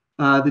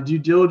 The due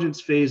diligence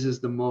phase is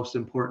the most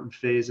important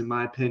phase, in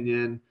my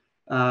opinion,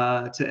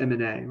 to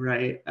M&A,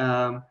 right?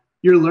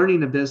 You're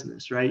learning a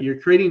business, right?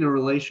 You're creating a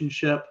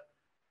relationship.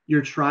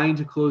 You're trying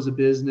to close a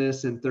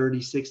business in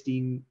 30,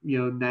 60,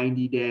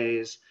 90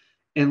 days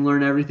and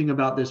learn everything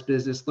about this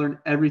business, learn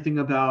everything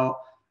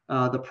about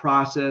the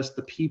process,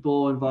 the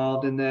people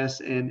involved in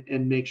this,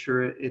 and make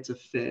sure it's a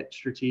fit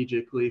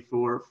strategically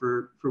for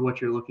what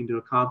you're looking to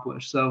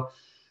accomplish. So,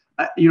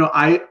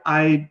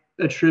 I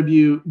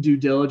attribute due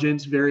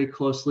diligence very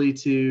closely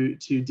to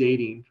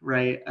dating,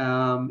 right?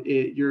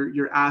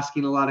 You're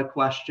asking a lot of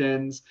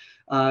questions.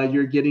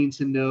 You're getting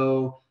to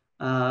know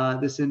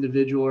this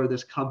individual or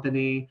this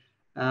company.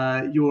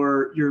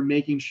 You're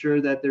making sure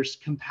that there's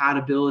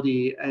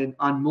compatibility and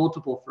on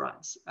multiple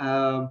fronts.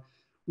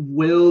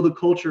 Will the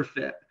culture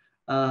fit?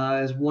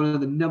 Is one of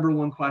the number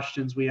one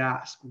questions we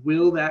ask.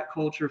 Will that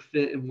culture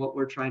fit in what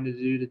we're trying to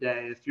do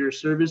today? If you're a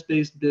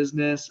service-based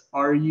business,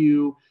 are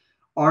you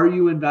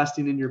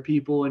investing in your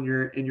people and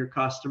your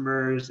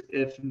customers?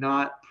 If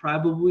not,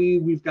 probably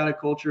we've got a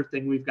culture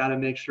thing we've got to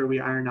make sure we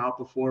iron out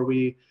before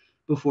we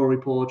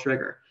pull a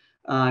trigger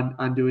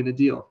on doing a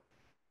deal.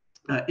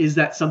 Is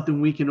that something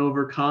we can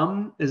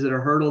overcome? Is it a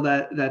hurdle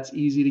that's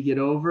easy to get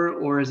over,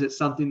 or is it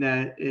something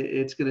that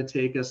it's going to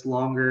take us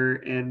longer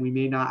and we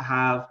may not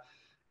have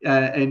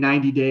a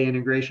 90-day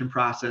integration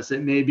process?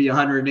 It may be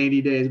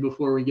 180 days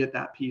before we get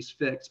that piece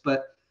fixed.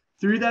 But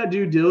through that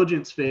due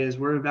diligence phase,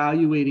 we're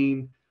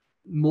evaluating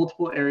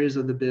multiple areas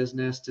of the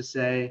business to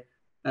say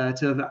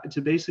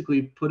to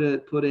basically put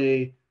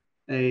a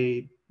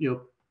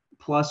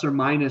plus or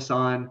minus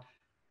on,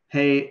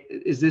 hey,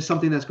 is this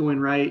something that's going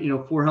right?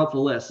 4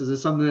 helpful lists. Is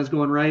this something that's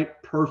going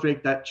right?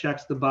 Perfect. That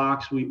checks the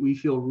box. We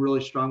feel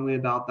really strongly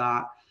about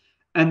that.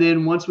 And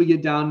then once we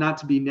get down, not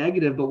to be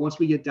negative, but once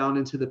we get down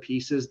into the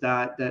pieces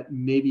that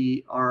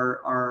maybe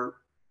are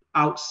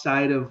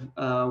outside of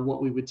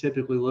what we would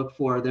typically look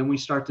for, then we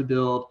start to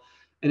build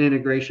an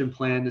integration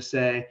plan to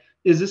say,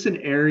 is this an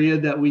area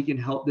that we can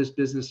help this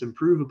business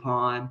improve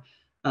upon?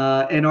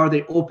 And are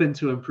they open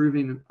to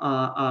improving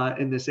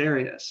in this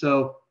area?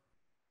 So,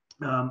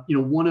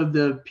 one of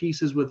the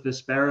pieces with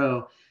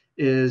Vispero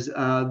is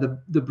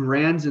the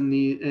brands in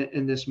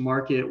this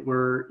market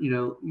were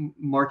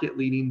market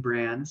leading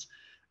brands,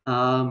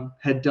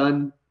 had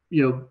done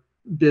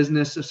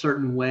business a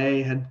certain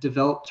way, had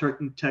developed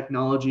certain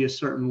technology a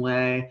certain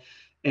way,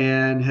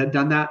 and had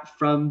done that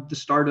from the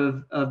start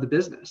of the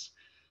business.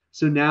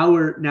 So now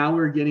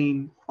we're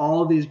getting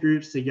all of these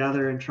groups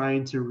together and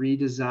trying to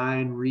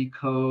redesign,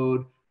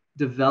 recode,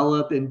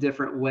 develop in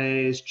different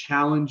ways,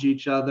 challenge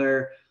each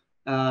other.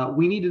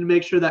 We needed to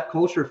make sure that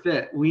culture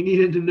fit. We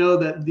needed to know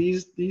that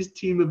these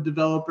team of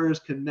developers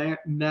can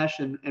mesh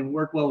and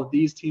work well with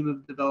these team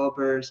of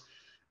developers.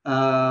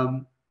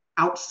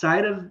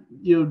 Outside of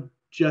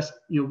just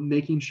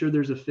making sure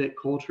there's a fit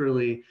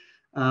culturally,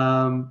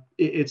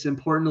 it's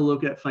important to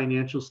look at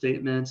financial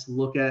statements,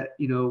 look at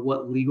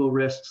what legal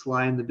risks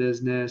lie in the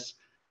business.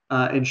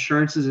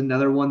 Insurance is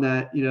another one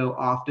that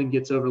often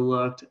gets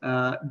overlooked.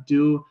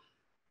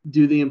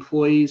 Do the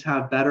employees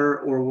have better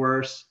or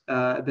worse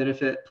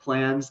benefit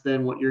plans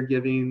than what you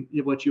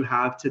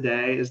have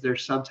today? Is there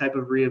some type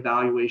of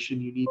reevaluation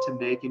you need to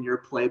make in your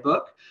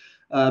playbook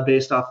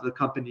based off of the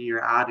company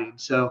you're adding?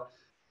 So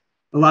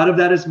a lot of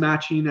that is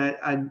matching.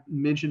 I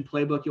mentioned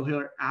playbook. You'll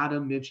hear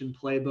Adam mention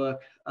playbook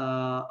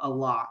a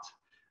lot.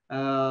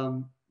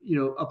 A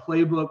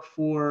playbook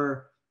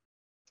for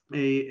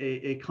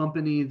a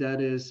company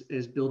that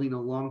is building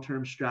a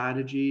long-term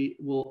strategy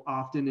will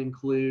often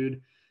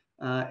include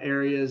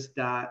areas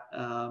that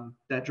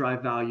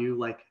drive value,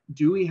 like,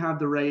 do we have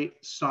the right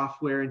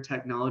software and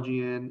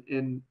technology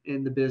in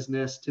the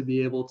business to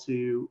be able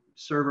to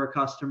serve our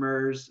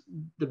customers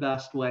the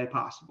best way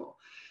possible?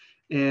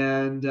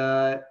 And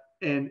a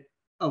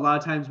lot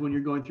of times when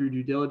you're going through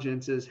due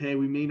diligence is, hey,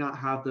 we may not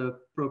have the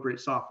appropriate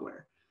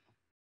software.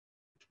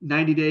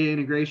 90-day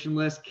integration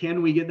list.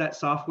 Can we get that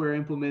software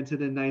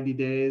implemented in 90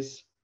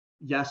 days?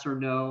 Yes or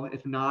no.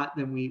 If not,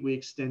 then we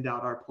extend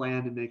out our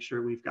plan and make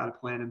sure we've got a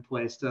plan in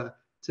place to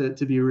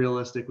be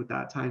realistic with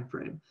that time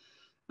frame.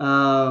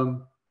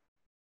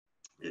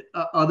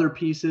 Other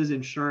pieces,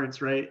 insurance,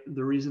 right?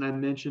 The reason I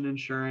mention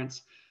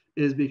insurance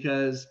is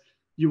because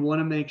you want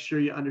to make sure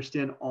you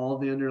understand all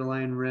the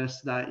underlying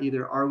risks, that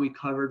either are we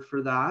covered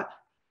for that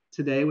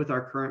today with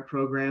our current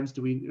programs?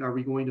 Are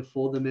we going to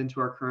fold them into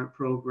our current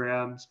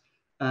programs?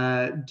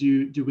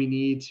 Do we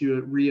need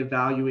to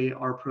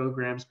reevaluate our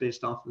programs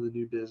based off of the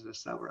new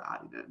business that we're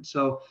adding in?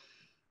 So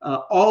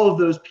all of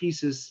those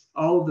pieces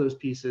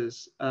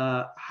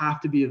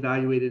have to be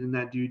evaluated in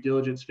that due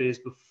diligence phase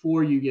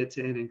before you get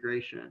to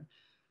integration.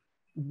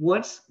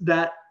 Once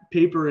that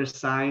paper is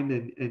signed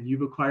and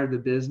you've acquired the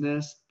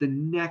business, the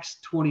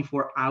next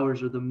 24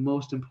 hours are the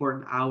most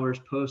important hours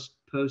post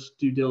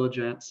due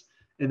diligence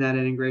in that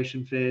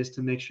integration phase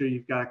to make sure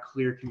you've got a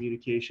clear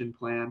communication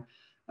plan.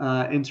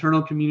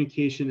 Internal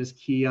communication is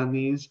key on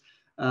these.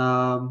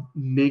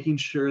 Making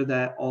sure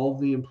that all of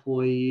the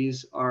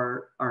employees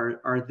are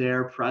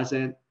there,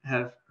 present,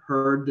 have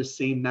heard the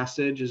same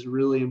message is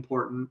really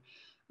important.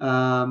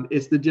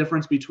 It's the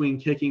difference between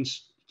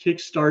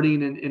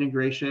kickstarting an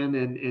integration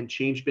and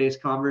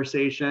change-based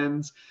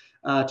conversations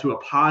to a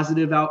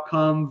positive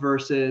outcome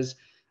versus,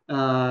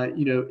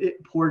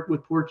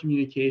 with poor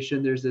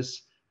communication, there's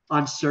this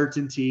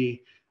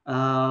uncertainty,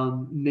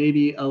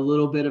 maybe a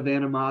little bit of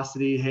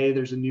animosity. Hey,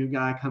 there's a new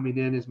guy coming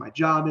in. Is my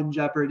job in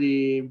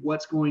jeopardy?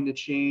 What's going to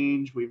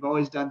change? We've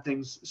always done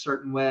things a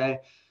certain way.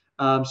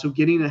 So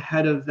getting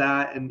ahead of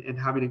that and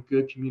having a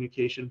good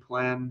communication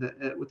plan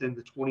within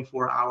the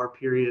 24-hour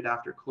period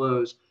after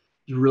close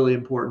is really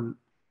important.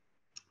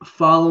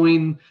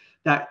 Following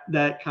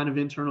that kind of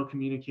internal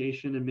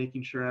communication and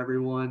making sure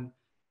everyone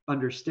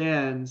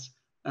understands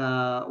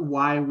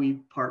why we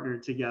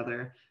partnered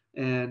together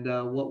and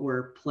what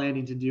we're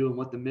planning to do and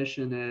what the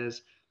mission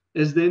is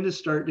then to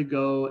start to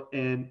go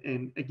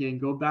and again,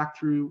 go back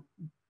through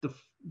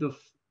the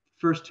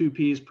first two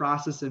P's,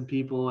 process and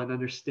people, and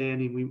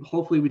understanding.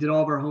 Hopefully we did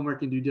all of our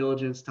homework and due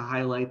diligence to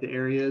highlight the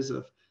areas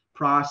of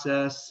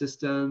process,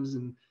 systems,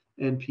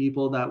 and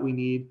people that we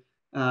need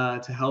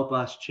to help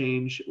us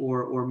change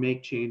or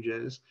make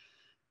changes.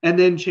 And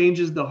then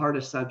change is the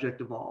hardest subject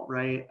of all,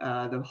 right?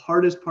 The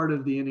hardest part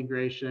of the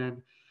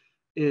integration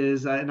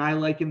is, and I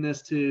liken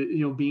this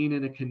to, being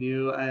in a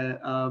canoe.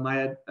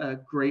 I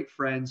had great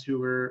friends who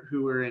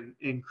were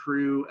in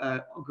crew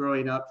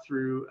growing up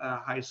through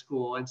high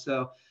school. And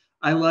so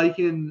I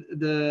liken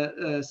the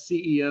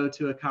CEO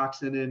to a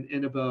coxswain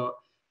in a boat,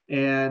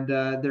 and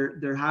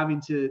they're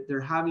having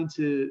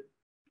to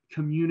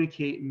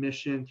communicate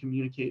mission,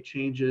 communicate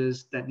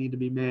changes that need to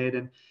be made.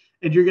 And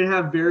you're going to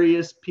have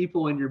various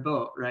people in your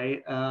boat,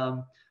 right?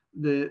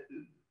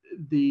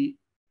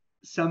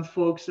 Some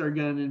folks are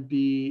going to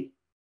be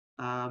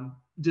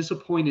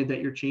disappointed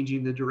that you're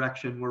changing the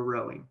direction we're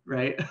rowing,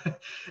 right?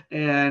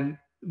 And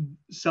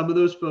some of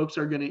those folks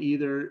are going to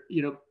either,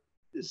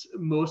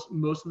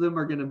 most of them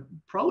are going to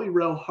probably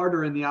row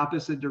harder in the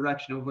opposite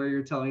direction of where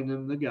you're telling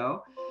them to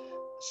go.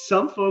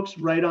 Some folks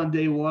right on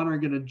day one are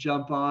going to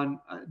jump on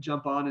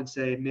and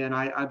say, man,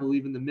 I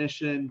believe in the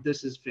mission.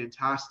 This is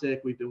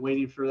fantastic. We've been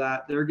waiting for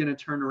that. They're going to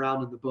turn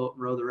around in the boat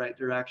and row the right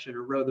direction,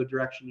 or row the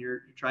direction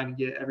you're trying to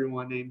get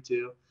everyone aimed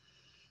to.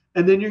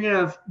 And then you're going to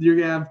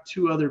have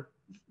two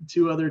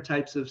other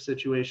types of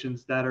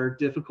situations that are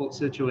difficult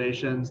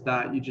situations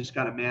that you just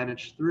got to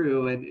manage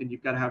through, and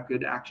you've got to have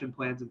good action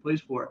plans in place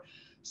for.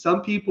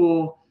 Some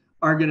people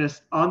are going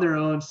to, on their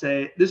own,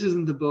 say, this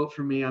isn't the boat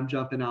for me. I'm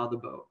jumping out of the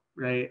boat.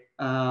 Right.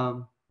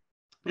 And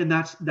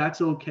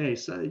that's okay.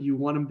 So you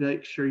want to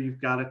make sure you've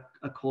got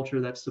a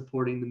culture that's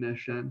supporting the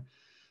mission.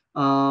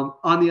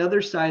 On the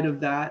other side of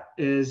that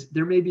is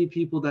there may be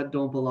people that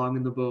don't belong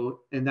in the boat.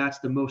 And that's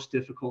the most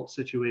difficult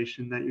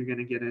situation that you're going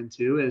to get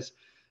into is,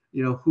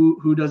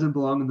 who doesn't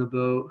belong in the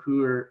boat,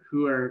 who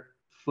are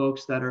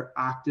folks that are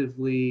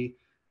actively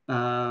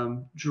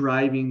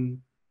driving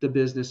the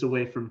business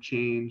away from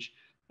change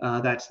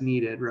that's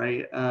needed.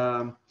 Right.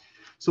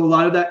 So a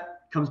lot of that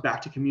comes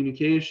back to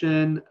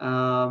communication.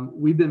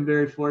 We've been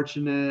very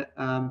fortunate.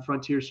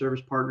 Frontier Service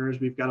Partners,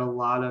 we've got a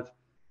lot of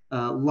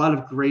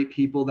great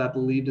people that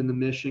believed in the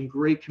mission,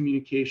 great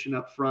communication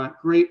up front,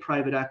 great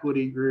private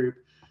equity group,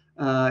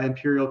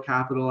 Imperial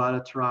Capital out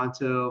of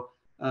Toronto,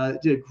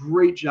 did a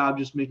great job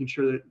just making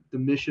sure that the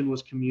mission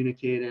was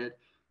communicated.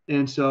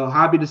 And so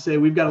happy to say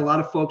we've got a lot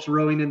of folks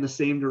rowing in the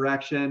same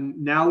direction.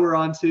 Now we're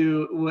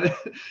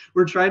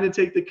trying to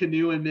take the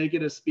canoe and make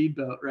it a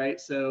speedboat,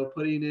 right? So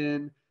putting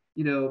in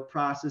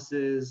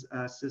processes,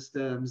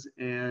 systems,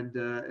 and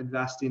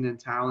investing in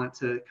talent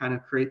to kind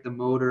of create the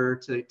motor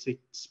to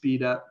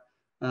speed up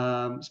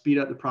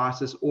the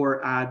process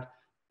or add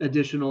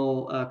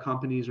additional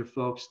companies or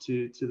folks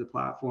to the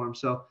platform.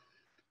 So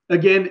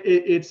again,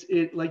 it's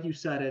like you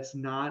said, it's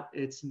not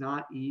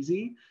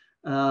easy.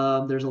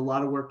 There's a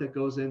lot of work that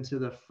goes into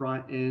the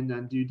front end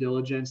and due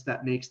diligence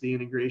that makes the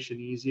integration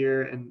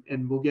easier.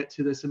 And we'll get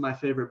to this in my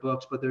favorite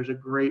books, but there's a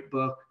great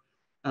book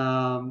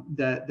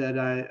that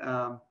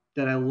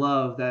I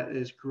love that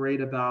is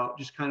great about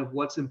just kind of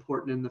what's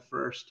important in the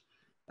first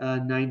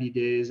 90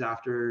 days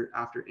after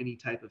any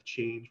type of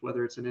change,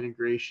 whether it's an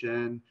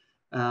integration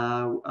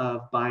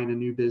of buying a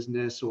new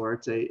business or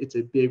it's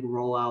a big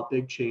rollout,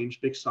 big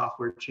change, big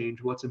software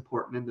change. What's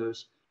important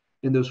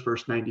in those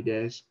first 90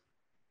 days.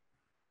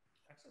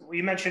 Well,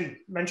 you mentioned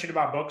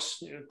about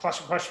books.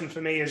 Classic question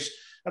for me is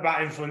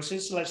about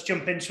influences. So let's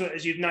jump into it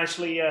as you've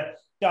nicely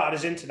darted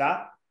us into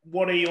that.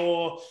 What are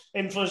your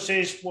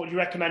influences? What do you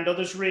recommend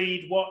others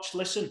read, watch,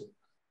 listen?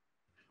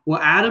 Well,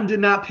 Adam did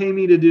not pay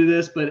me to do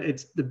this, but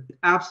it's the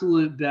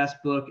absolute best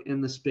book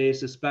in the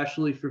space,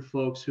 especially for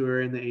folks who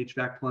are in the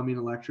HVAC, plumbing,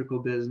 electrical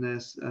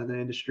business, the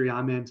industry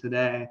I'm in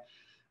today.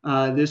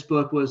 This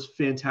book was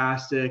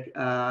fantastic,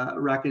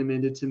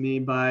 recommended to me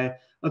by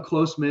a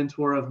close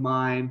mentor of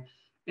mine.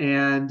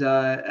 And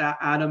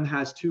Adam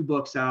has 2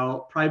 books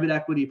out. Private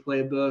Equity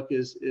Playbook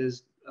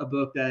is a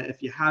book that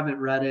if you haven't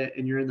read it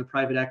and you're in the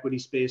private equity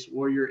space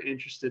or you're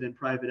interested in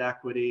private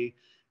equity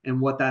and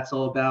what that's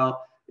all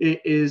about,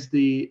 it is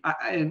in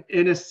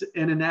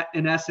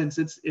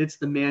essence, it's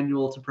the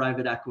manual to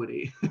private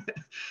equity.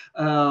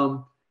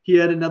 He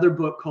had another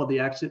book called The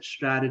Exit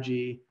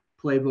Strategy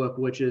Playbook,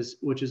 which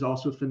is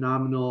also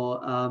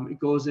phenomenal. It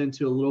goes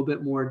into a little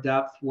bit more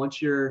depth.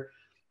 Once you're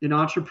an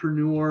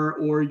entrepreneur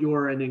or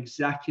you're an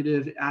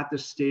executive at the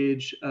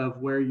stage of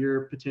where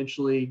you're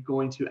potentially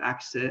going to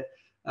exit,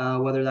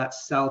 whether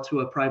that's sell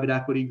to a private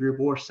equity group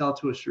or sell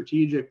to a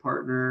strategic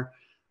partner.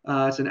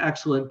 It's an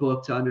excellent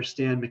book to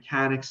understand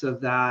mechanics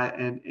of that.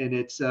 And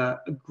it's a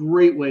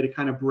great way to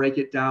kind of break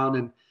it down.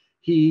 And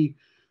he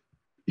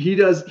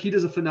does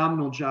a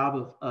phenomenal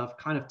job of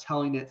kind of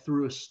telling it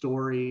through a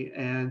story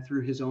and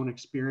through his own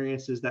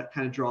experiences that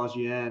kind of draws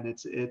you in.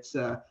 It's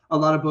a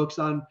lot of books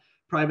on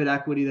private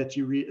equity that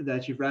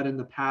you've read in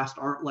the past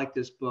aren't like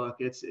this book.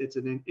 It's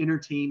an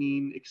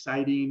entertaining,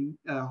 exciting,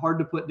 hard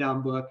to put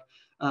down book.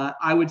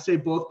 I would say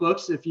both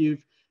books, if you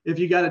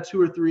got a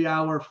 2 or 3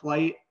 hour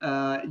flight,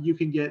 you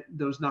can get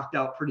those knocked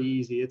out pretty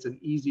easy. It's an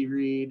easy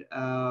read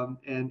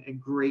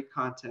and great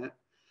content.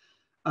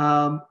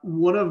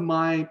 One of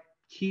my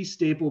key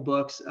staple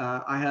books,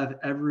 I have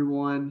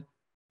everyone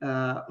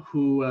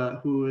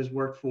who has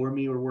worked for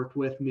me or worked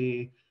with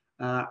me.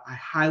 I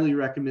highly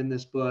recommend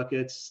this book.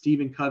 It's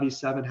Stephen Covey's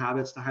 7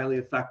 Habits to Highly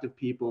Effective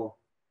People.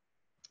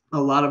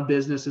 A lot of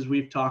business, as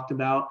we've talked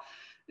about,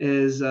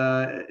 is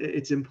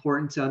it's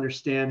important to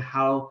understand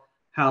how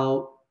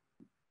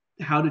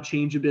to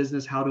change a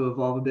business, how to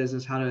evolve a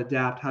business, how to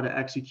adapt, how to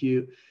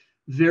execute.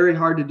 Very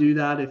hard to do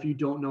that if you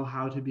don't know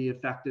how to be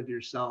effective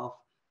yourself.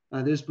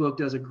 This book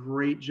does a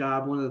great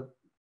job. One of the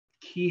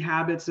key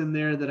habits in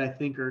there that I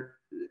think are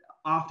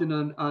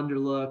often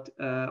underlooked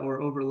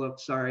or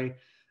overlooked,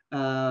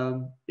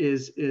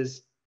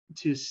 is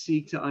to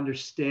seek to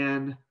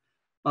understand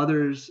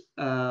others'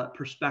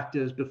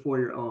 perspectives before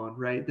your own,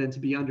 right? Than to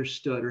be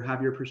understood or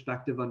have your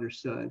perspective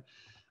understood.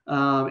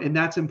 And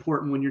that's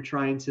important when you're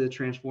trying to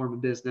transform a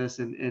business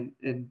and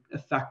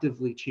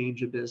effectively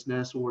change a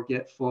business or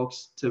get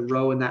folks to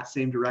row in that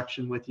same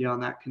direction with you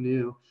on that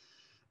canoe.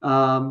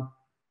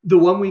 The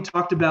one we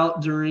talked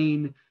about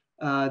during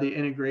the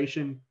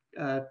integration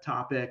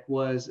topic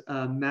was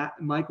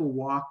Michael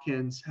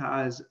Watkins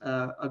has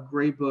a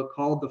great book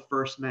called The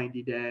First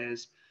 90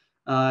 Days.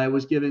 It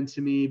was given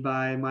to me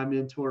by my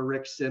mentor,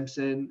 Rick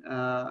Simpson,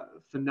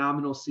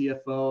 phenomenal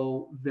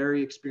CFO,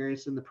 very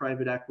experienced in the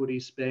private equity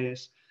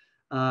space,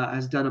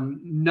 has done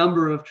a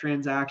number of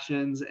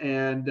transactions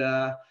and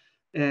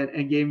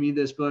gave me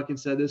this book and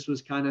said this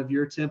was kind of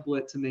your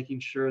template to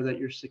making sure that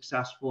you're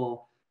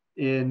successful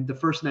in the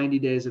first 90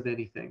 days of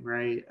anything,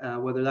 right?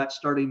 Whether that's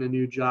starting a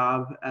new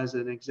job as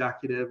an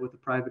executive with a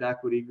private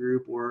equity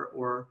group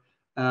or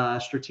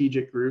a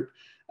strategic group,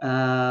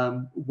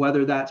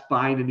 whether that's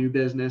buying a new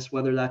business,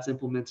 whether that's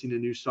implementing a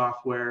new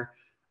software,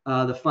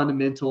 the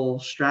fundamental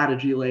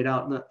strategy laid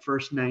out in the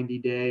first 90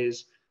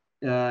 days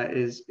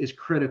is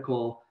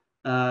critical.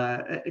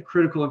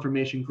 Critical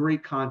information,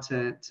 great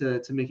content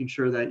to making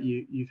sure that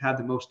you've had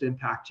the most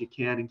impact you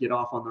can and get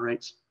off on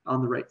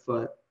the right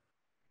foot.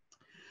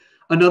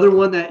 Another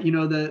one that,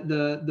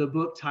 the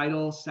book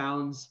title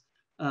sounds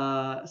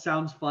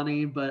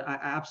funny, but I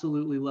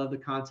absolutely love the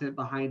content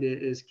behind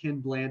it, is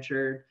Ken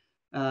Blanchard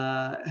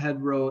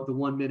had wrote The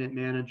 1 Minute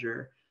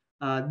Manager.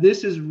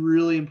 This is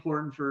really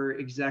important for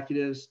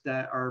executives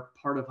that are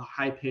part of a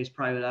high-paced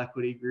private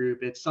equity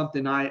group. It's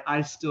something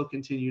I still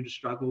continue to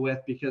struggle with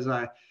because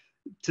I,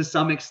 to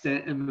some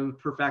extent, am a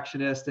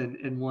perfectionist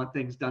and want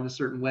things done a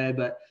certain way.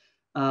 But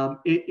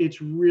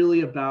it's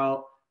really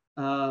about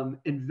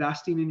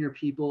investing in your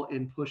people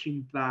and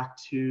pushing back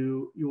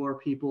to your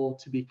people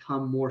to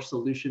become more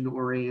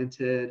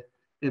solution-oriented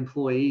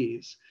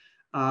employees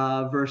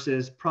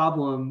versus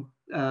problem.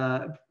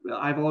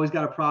 I've always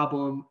got a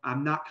problem.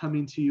 I'm not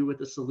coming to you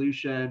with a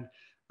solution.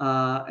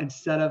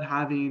 Instead of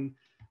having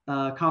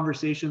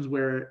conversations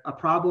where a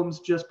problem's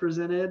just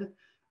presented,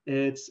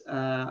 it's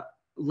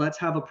let's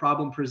have a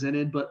problem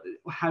presented, but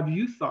have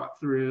you thought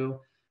through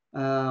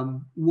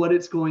what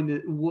it's going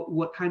to,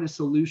 what kind of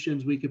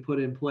solutions we could put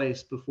in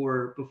place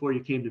before you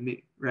came to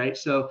me, right?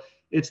 So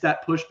it's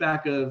that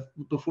pushback of,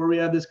 before we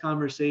have this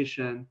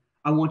conversation,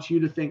 I want you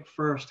to think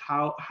first,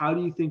 how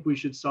do you think we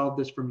should solve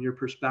this from your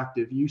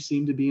perspective? You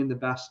seem to be in the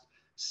best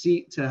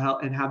seat to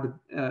help and have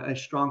a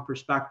strong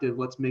perspective.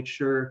 Let's make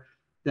sure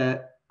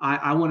that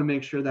I want to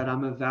make sure that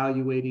I'm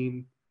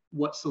evaluating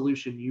what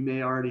solution you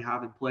may already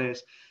have in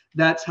place.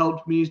 That's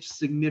helped me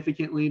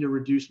significantly to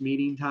reduce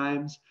meeting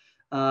times.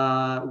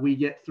 We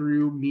get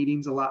through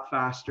meetings a lot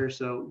faster,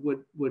 so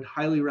would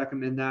highly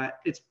recommend that.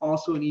 It's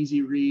also an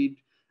easy read.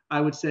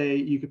 I would say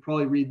you could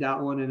probably read that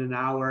one in an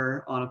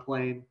hour on a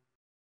plane.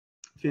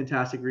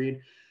 Fantastic read.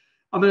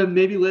 I'm going to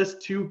maybe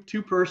list two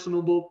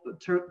personal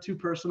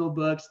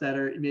books that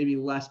are maybe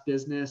less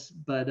business,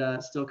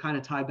 but still kind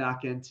of tie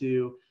back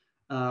into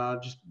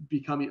just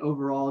becoming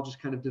overall,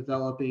 just kind of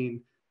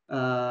developing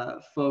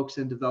folks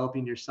and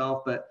developing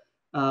yourself. But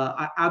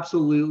I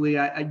absolutely,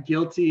 I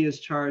guilty as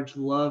charged,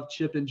 love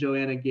Chip and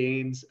Joanna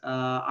Gaines.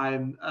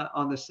 I'm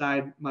on the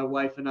side, my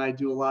wife and I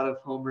do a lot of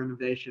home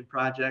renovation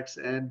projects,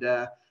 and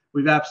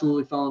we've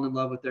absolutely fallen in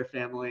love with their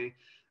family.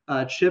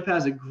 Chip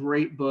has a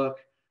great book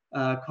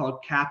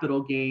called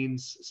Capital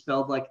Gains,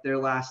 spelled like their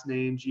last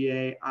name,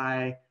 Gaines.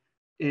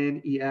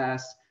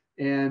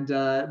 And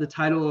the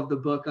title of the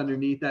book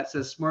underneath that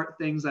says Smart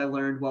Things I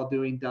Learned While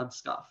Doing Dumb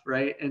Stuff,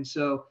 right? And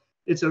so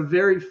it's a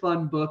very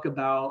fun book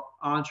about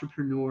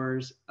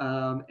entrepreneurs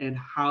and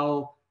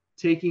how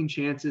taking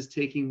chances,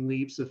 taking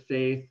leaps of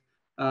faith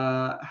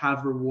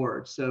have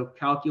rewards. So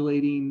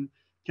calculating,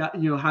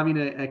 having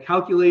a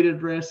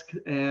calculated risk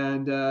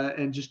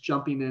and just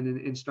jumping in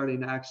and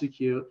starting to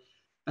execute.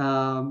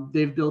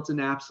 They've built an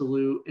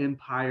absolute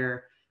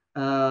empire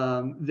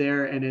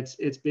there, and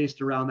it's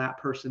based around that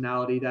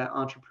personality, that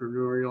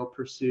entrepreneurial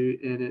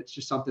pursuit, and it's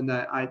just something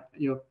that I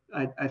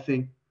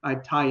think I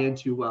tie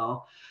into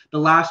well. The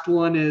last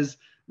one is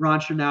Ron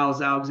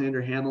Chernow's Alexander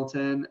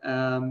Hamilton.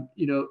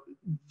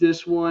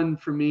 This one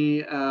for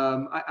me,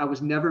 I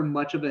was never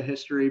much of a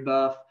history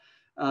buff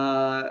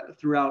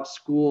throughout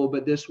school,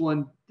 but this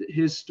one,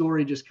 his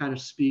story just kind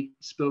of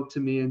spoke to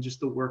me, and just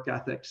the work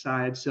ethic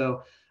side.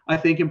 So I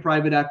think in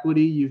private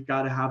equity, you've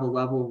got to have a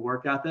level of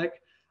work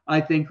ethic. I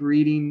think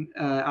reading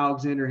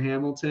Alexander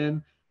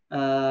Hamilton,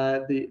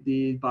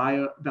 the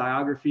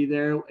biography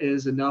there,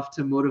 is enough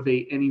to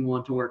motivate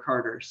anyone to work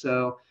harder.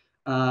 So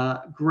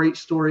great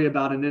story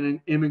about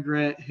an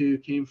immigrant who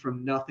came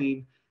from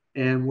nothing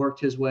and worked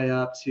his way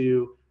up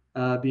to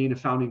being a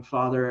founding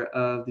father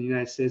of the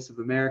United States of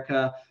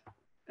America.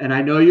 And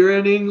I know you're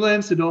in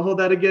England, so don't hold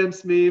that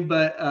against me.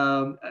 But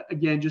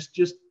again, just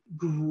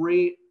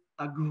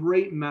a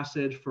great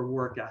message for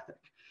work ethic,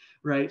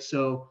 right?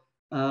 So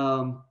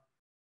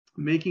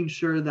making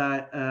sure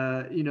that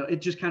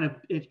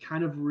it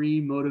kind of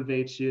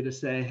re-motivates you to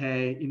say,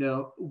 hey,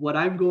 what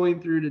I'm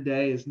going through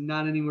today is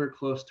not anywhere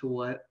close to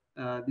what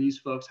these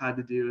folks had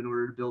to do in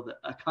order to build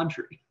a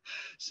country.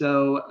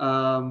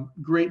 So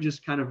great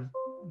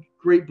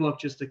book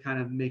just to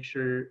kind of make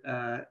sure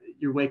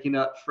you're waking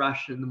up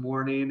fresh in the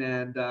morning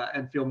and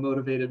feel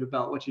motivated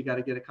about what you got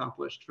to get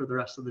accomplished for the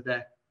rest of the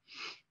day.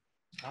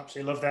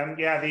 Absolutely love them.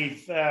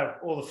 Yeah,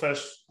 all the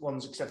first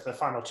ones except for the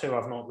final two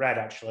I've not read,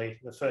 actually.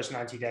 The first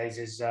 90 Days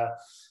is a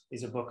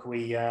book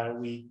we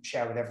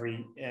share with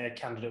every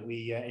candidate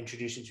we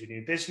introduce into a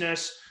new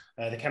business.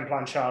 The Ken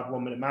Blanchard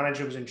 1 Minute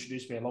Manager was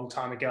introduced to me a long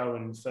time ago,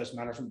 and first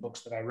management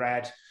books that I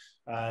read,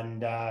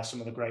 and some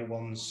of the great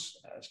ones,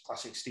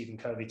 classic Stephen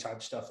Covey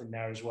type stuff in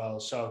there as well.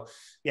 So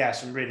yeah,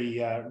 some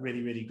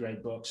really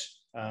great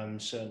books,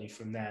 certainly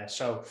from there.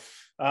 So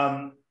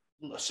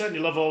certainly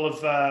love all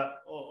of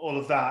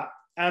that.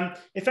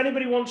 If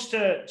anybody wants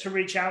to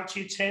reach out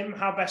to you, Tim,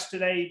 how best do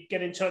they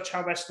get in touch?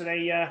 How best do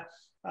they,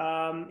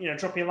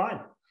 drop you a line?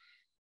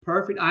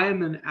 Perfect. I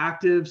am an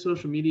active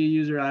social media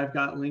user. I've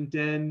got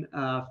LinkedIn,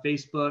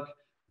 Facebook,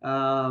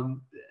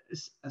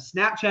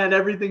 Snapchat,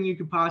 everything you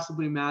could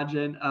possibly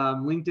imagine.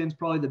 LinkedIn's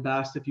probably the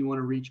best if you want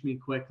to reach me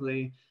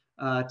quickly.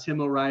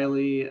 Tim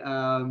O'Reilly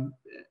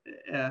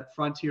at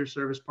Frontier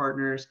Service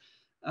Partners.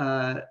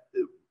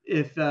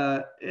 If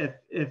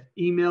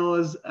email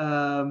is,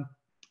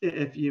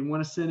 if you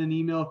want to send an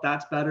email, if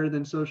that's better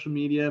than social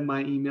media,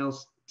 my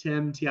email's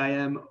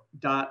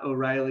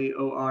tim.o'reilly,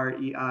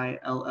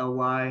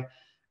 OREILLY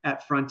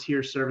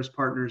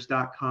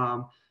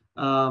 @frontierservicepartners.com.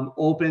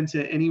 Open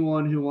to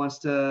anyone who wants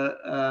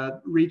to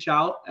reach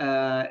out,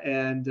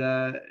 and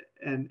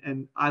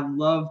I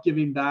love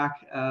giving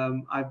back.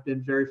 I've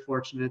been very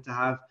fortunate to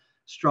have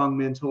strong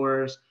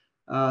mentors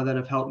that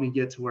have helped me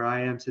get to where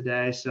I am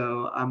today.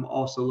 So I'm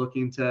also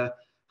looking to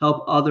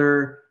help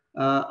other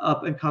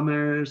up and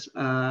comers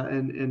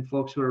and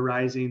folks who are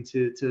rising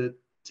to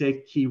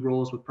take key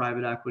roles with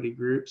private equity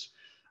groups.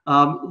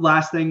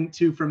 Last thing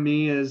too from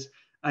me is,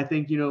 I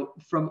think,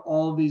 from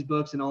all of these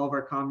books and all of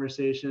our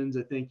conversations,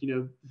 I think,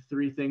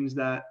 three things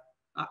that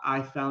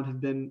I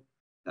found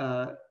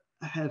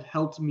have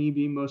helped me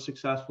be most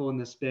successful in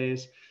this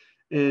space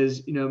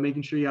is,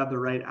 making sure you have the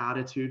right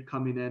attitude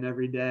coming in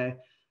every day.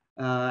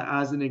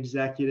 As an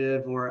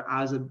executive or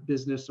as a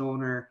business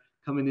owner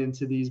coming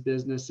into these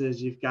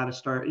businesses, you've got to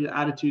start,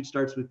 attitude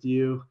starts with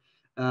you.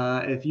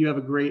 If you have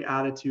a great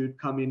attitude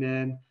coming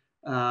in,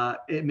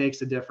 it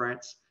makes a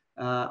difference.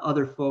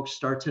 Other folks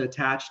start to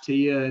attach to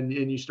you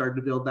and you start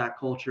to build that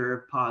culture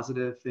of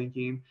positive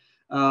thinking.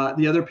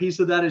 The other piece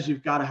of that is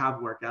you've got to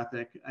have work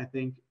ethic. I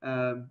think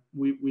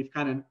we've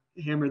kind of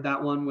hammered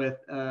that one with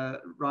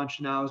Ron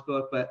Chanel's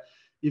book, but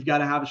you've got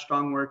to have a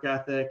strong work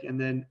ethic, and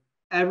then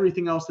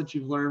everything else that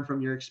you've learned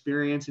from your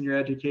experience and your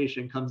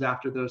education comes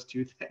after those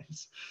two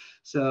things.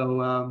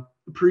 So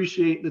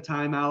appreciate the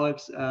time,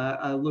 Alex.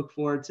 I look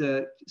forward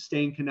to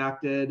staying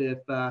connected. If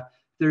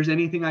there's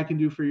anything I can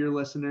do for your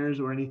listeners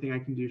or anything I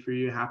can do for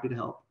you, happy to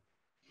help.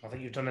 I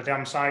think you've done a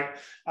damn sight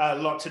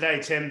lot today,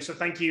 Tim. So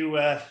thank you.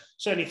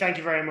 Certainly, thank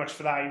you very much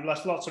for that. You've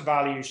lost lots of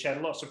value,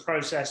 shared lots of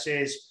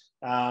processes,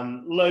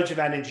 loads of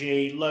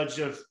energy, loads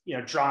of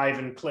drive,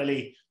 and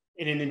clearly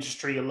in an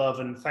industry you love.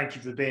 And thank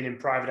you for being in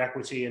private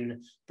equity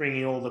and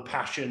bringing all the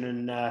passion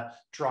and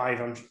drive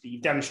that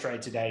you've demonstrated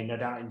today, no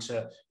doubt,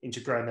 into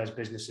growing those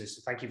businesses.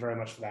 So thank you very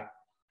much for that.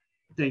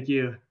 Thank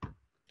you.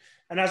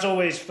 And as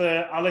always, for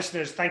our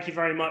listeners, thank you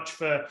very much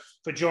for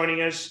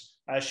joining us.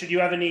 Should you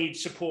ever need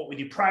support with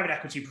your private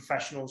equity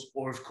professionals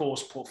or, of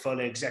course,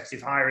 portfolio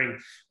executive hiring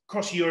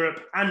across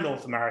Europe and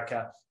North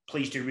America,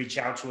 please do reach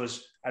out to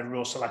us at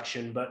Real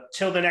Selection. But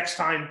till the next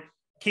time,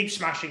 keep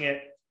smashing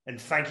it,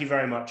 and thank you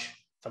very much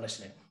for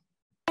listening.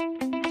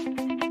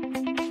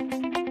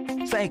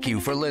 Thank you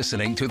for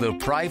listening to the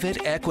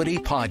Private Equity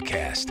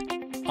Podcast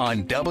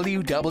on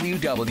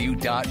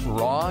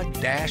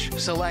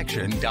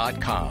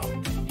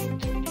www.raw-selection.com.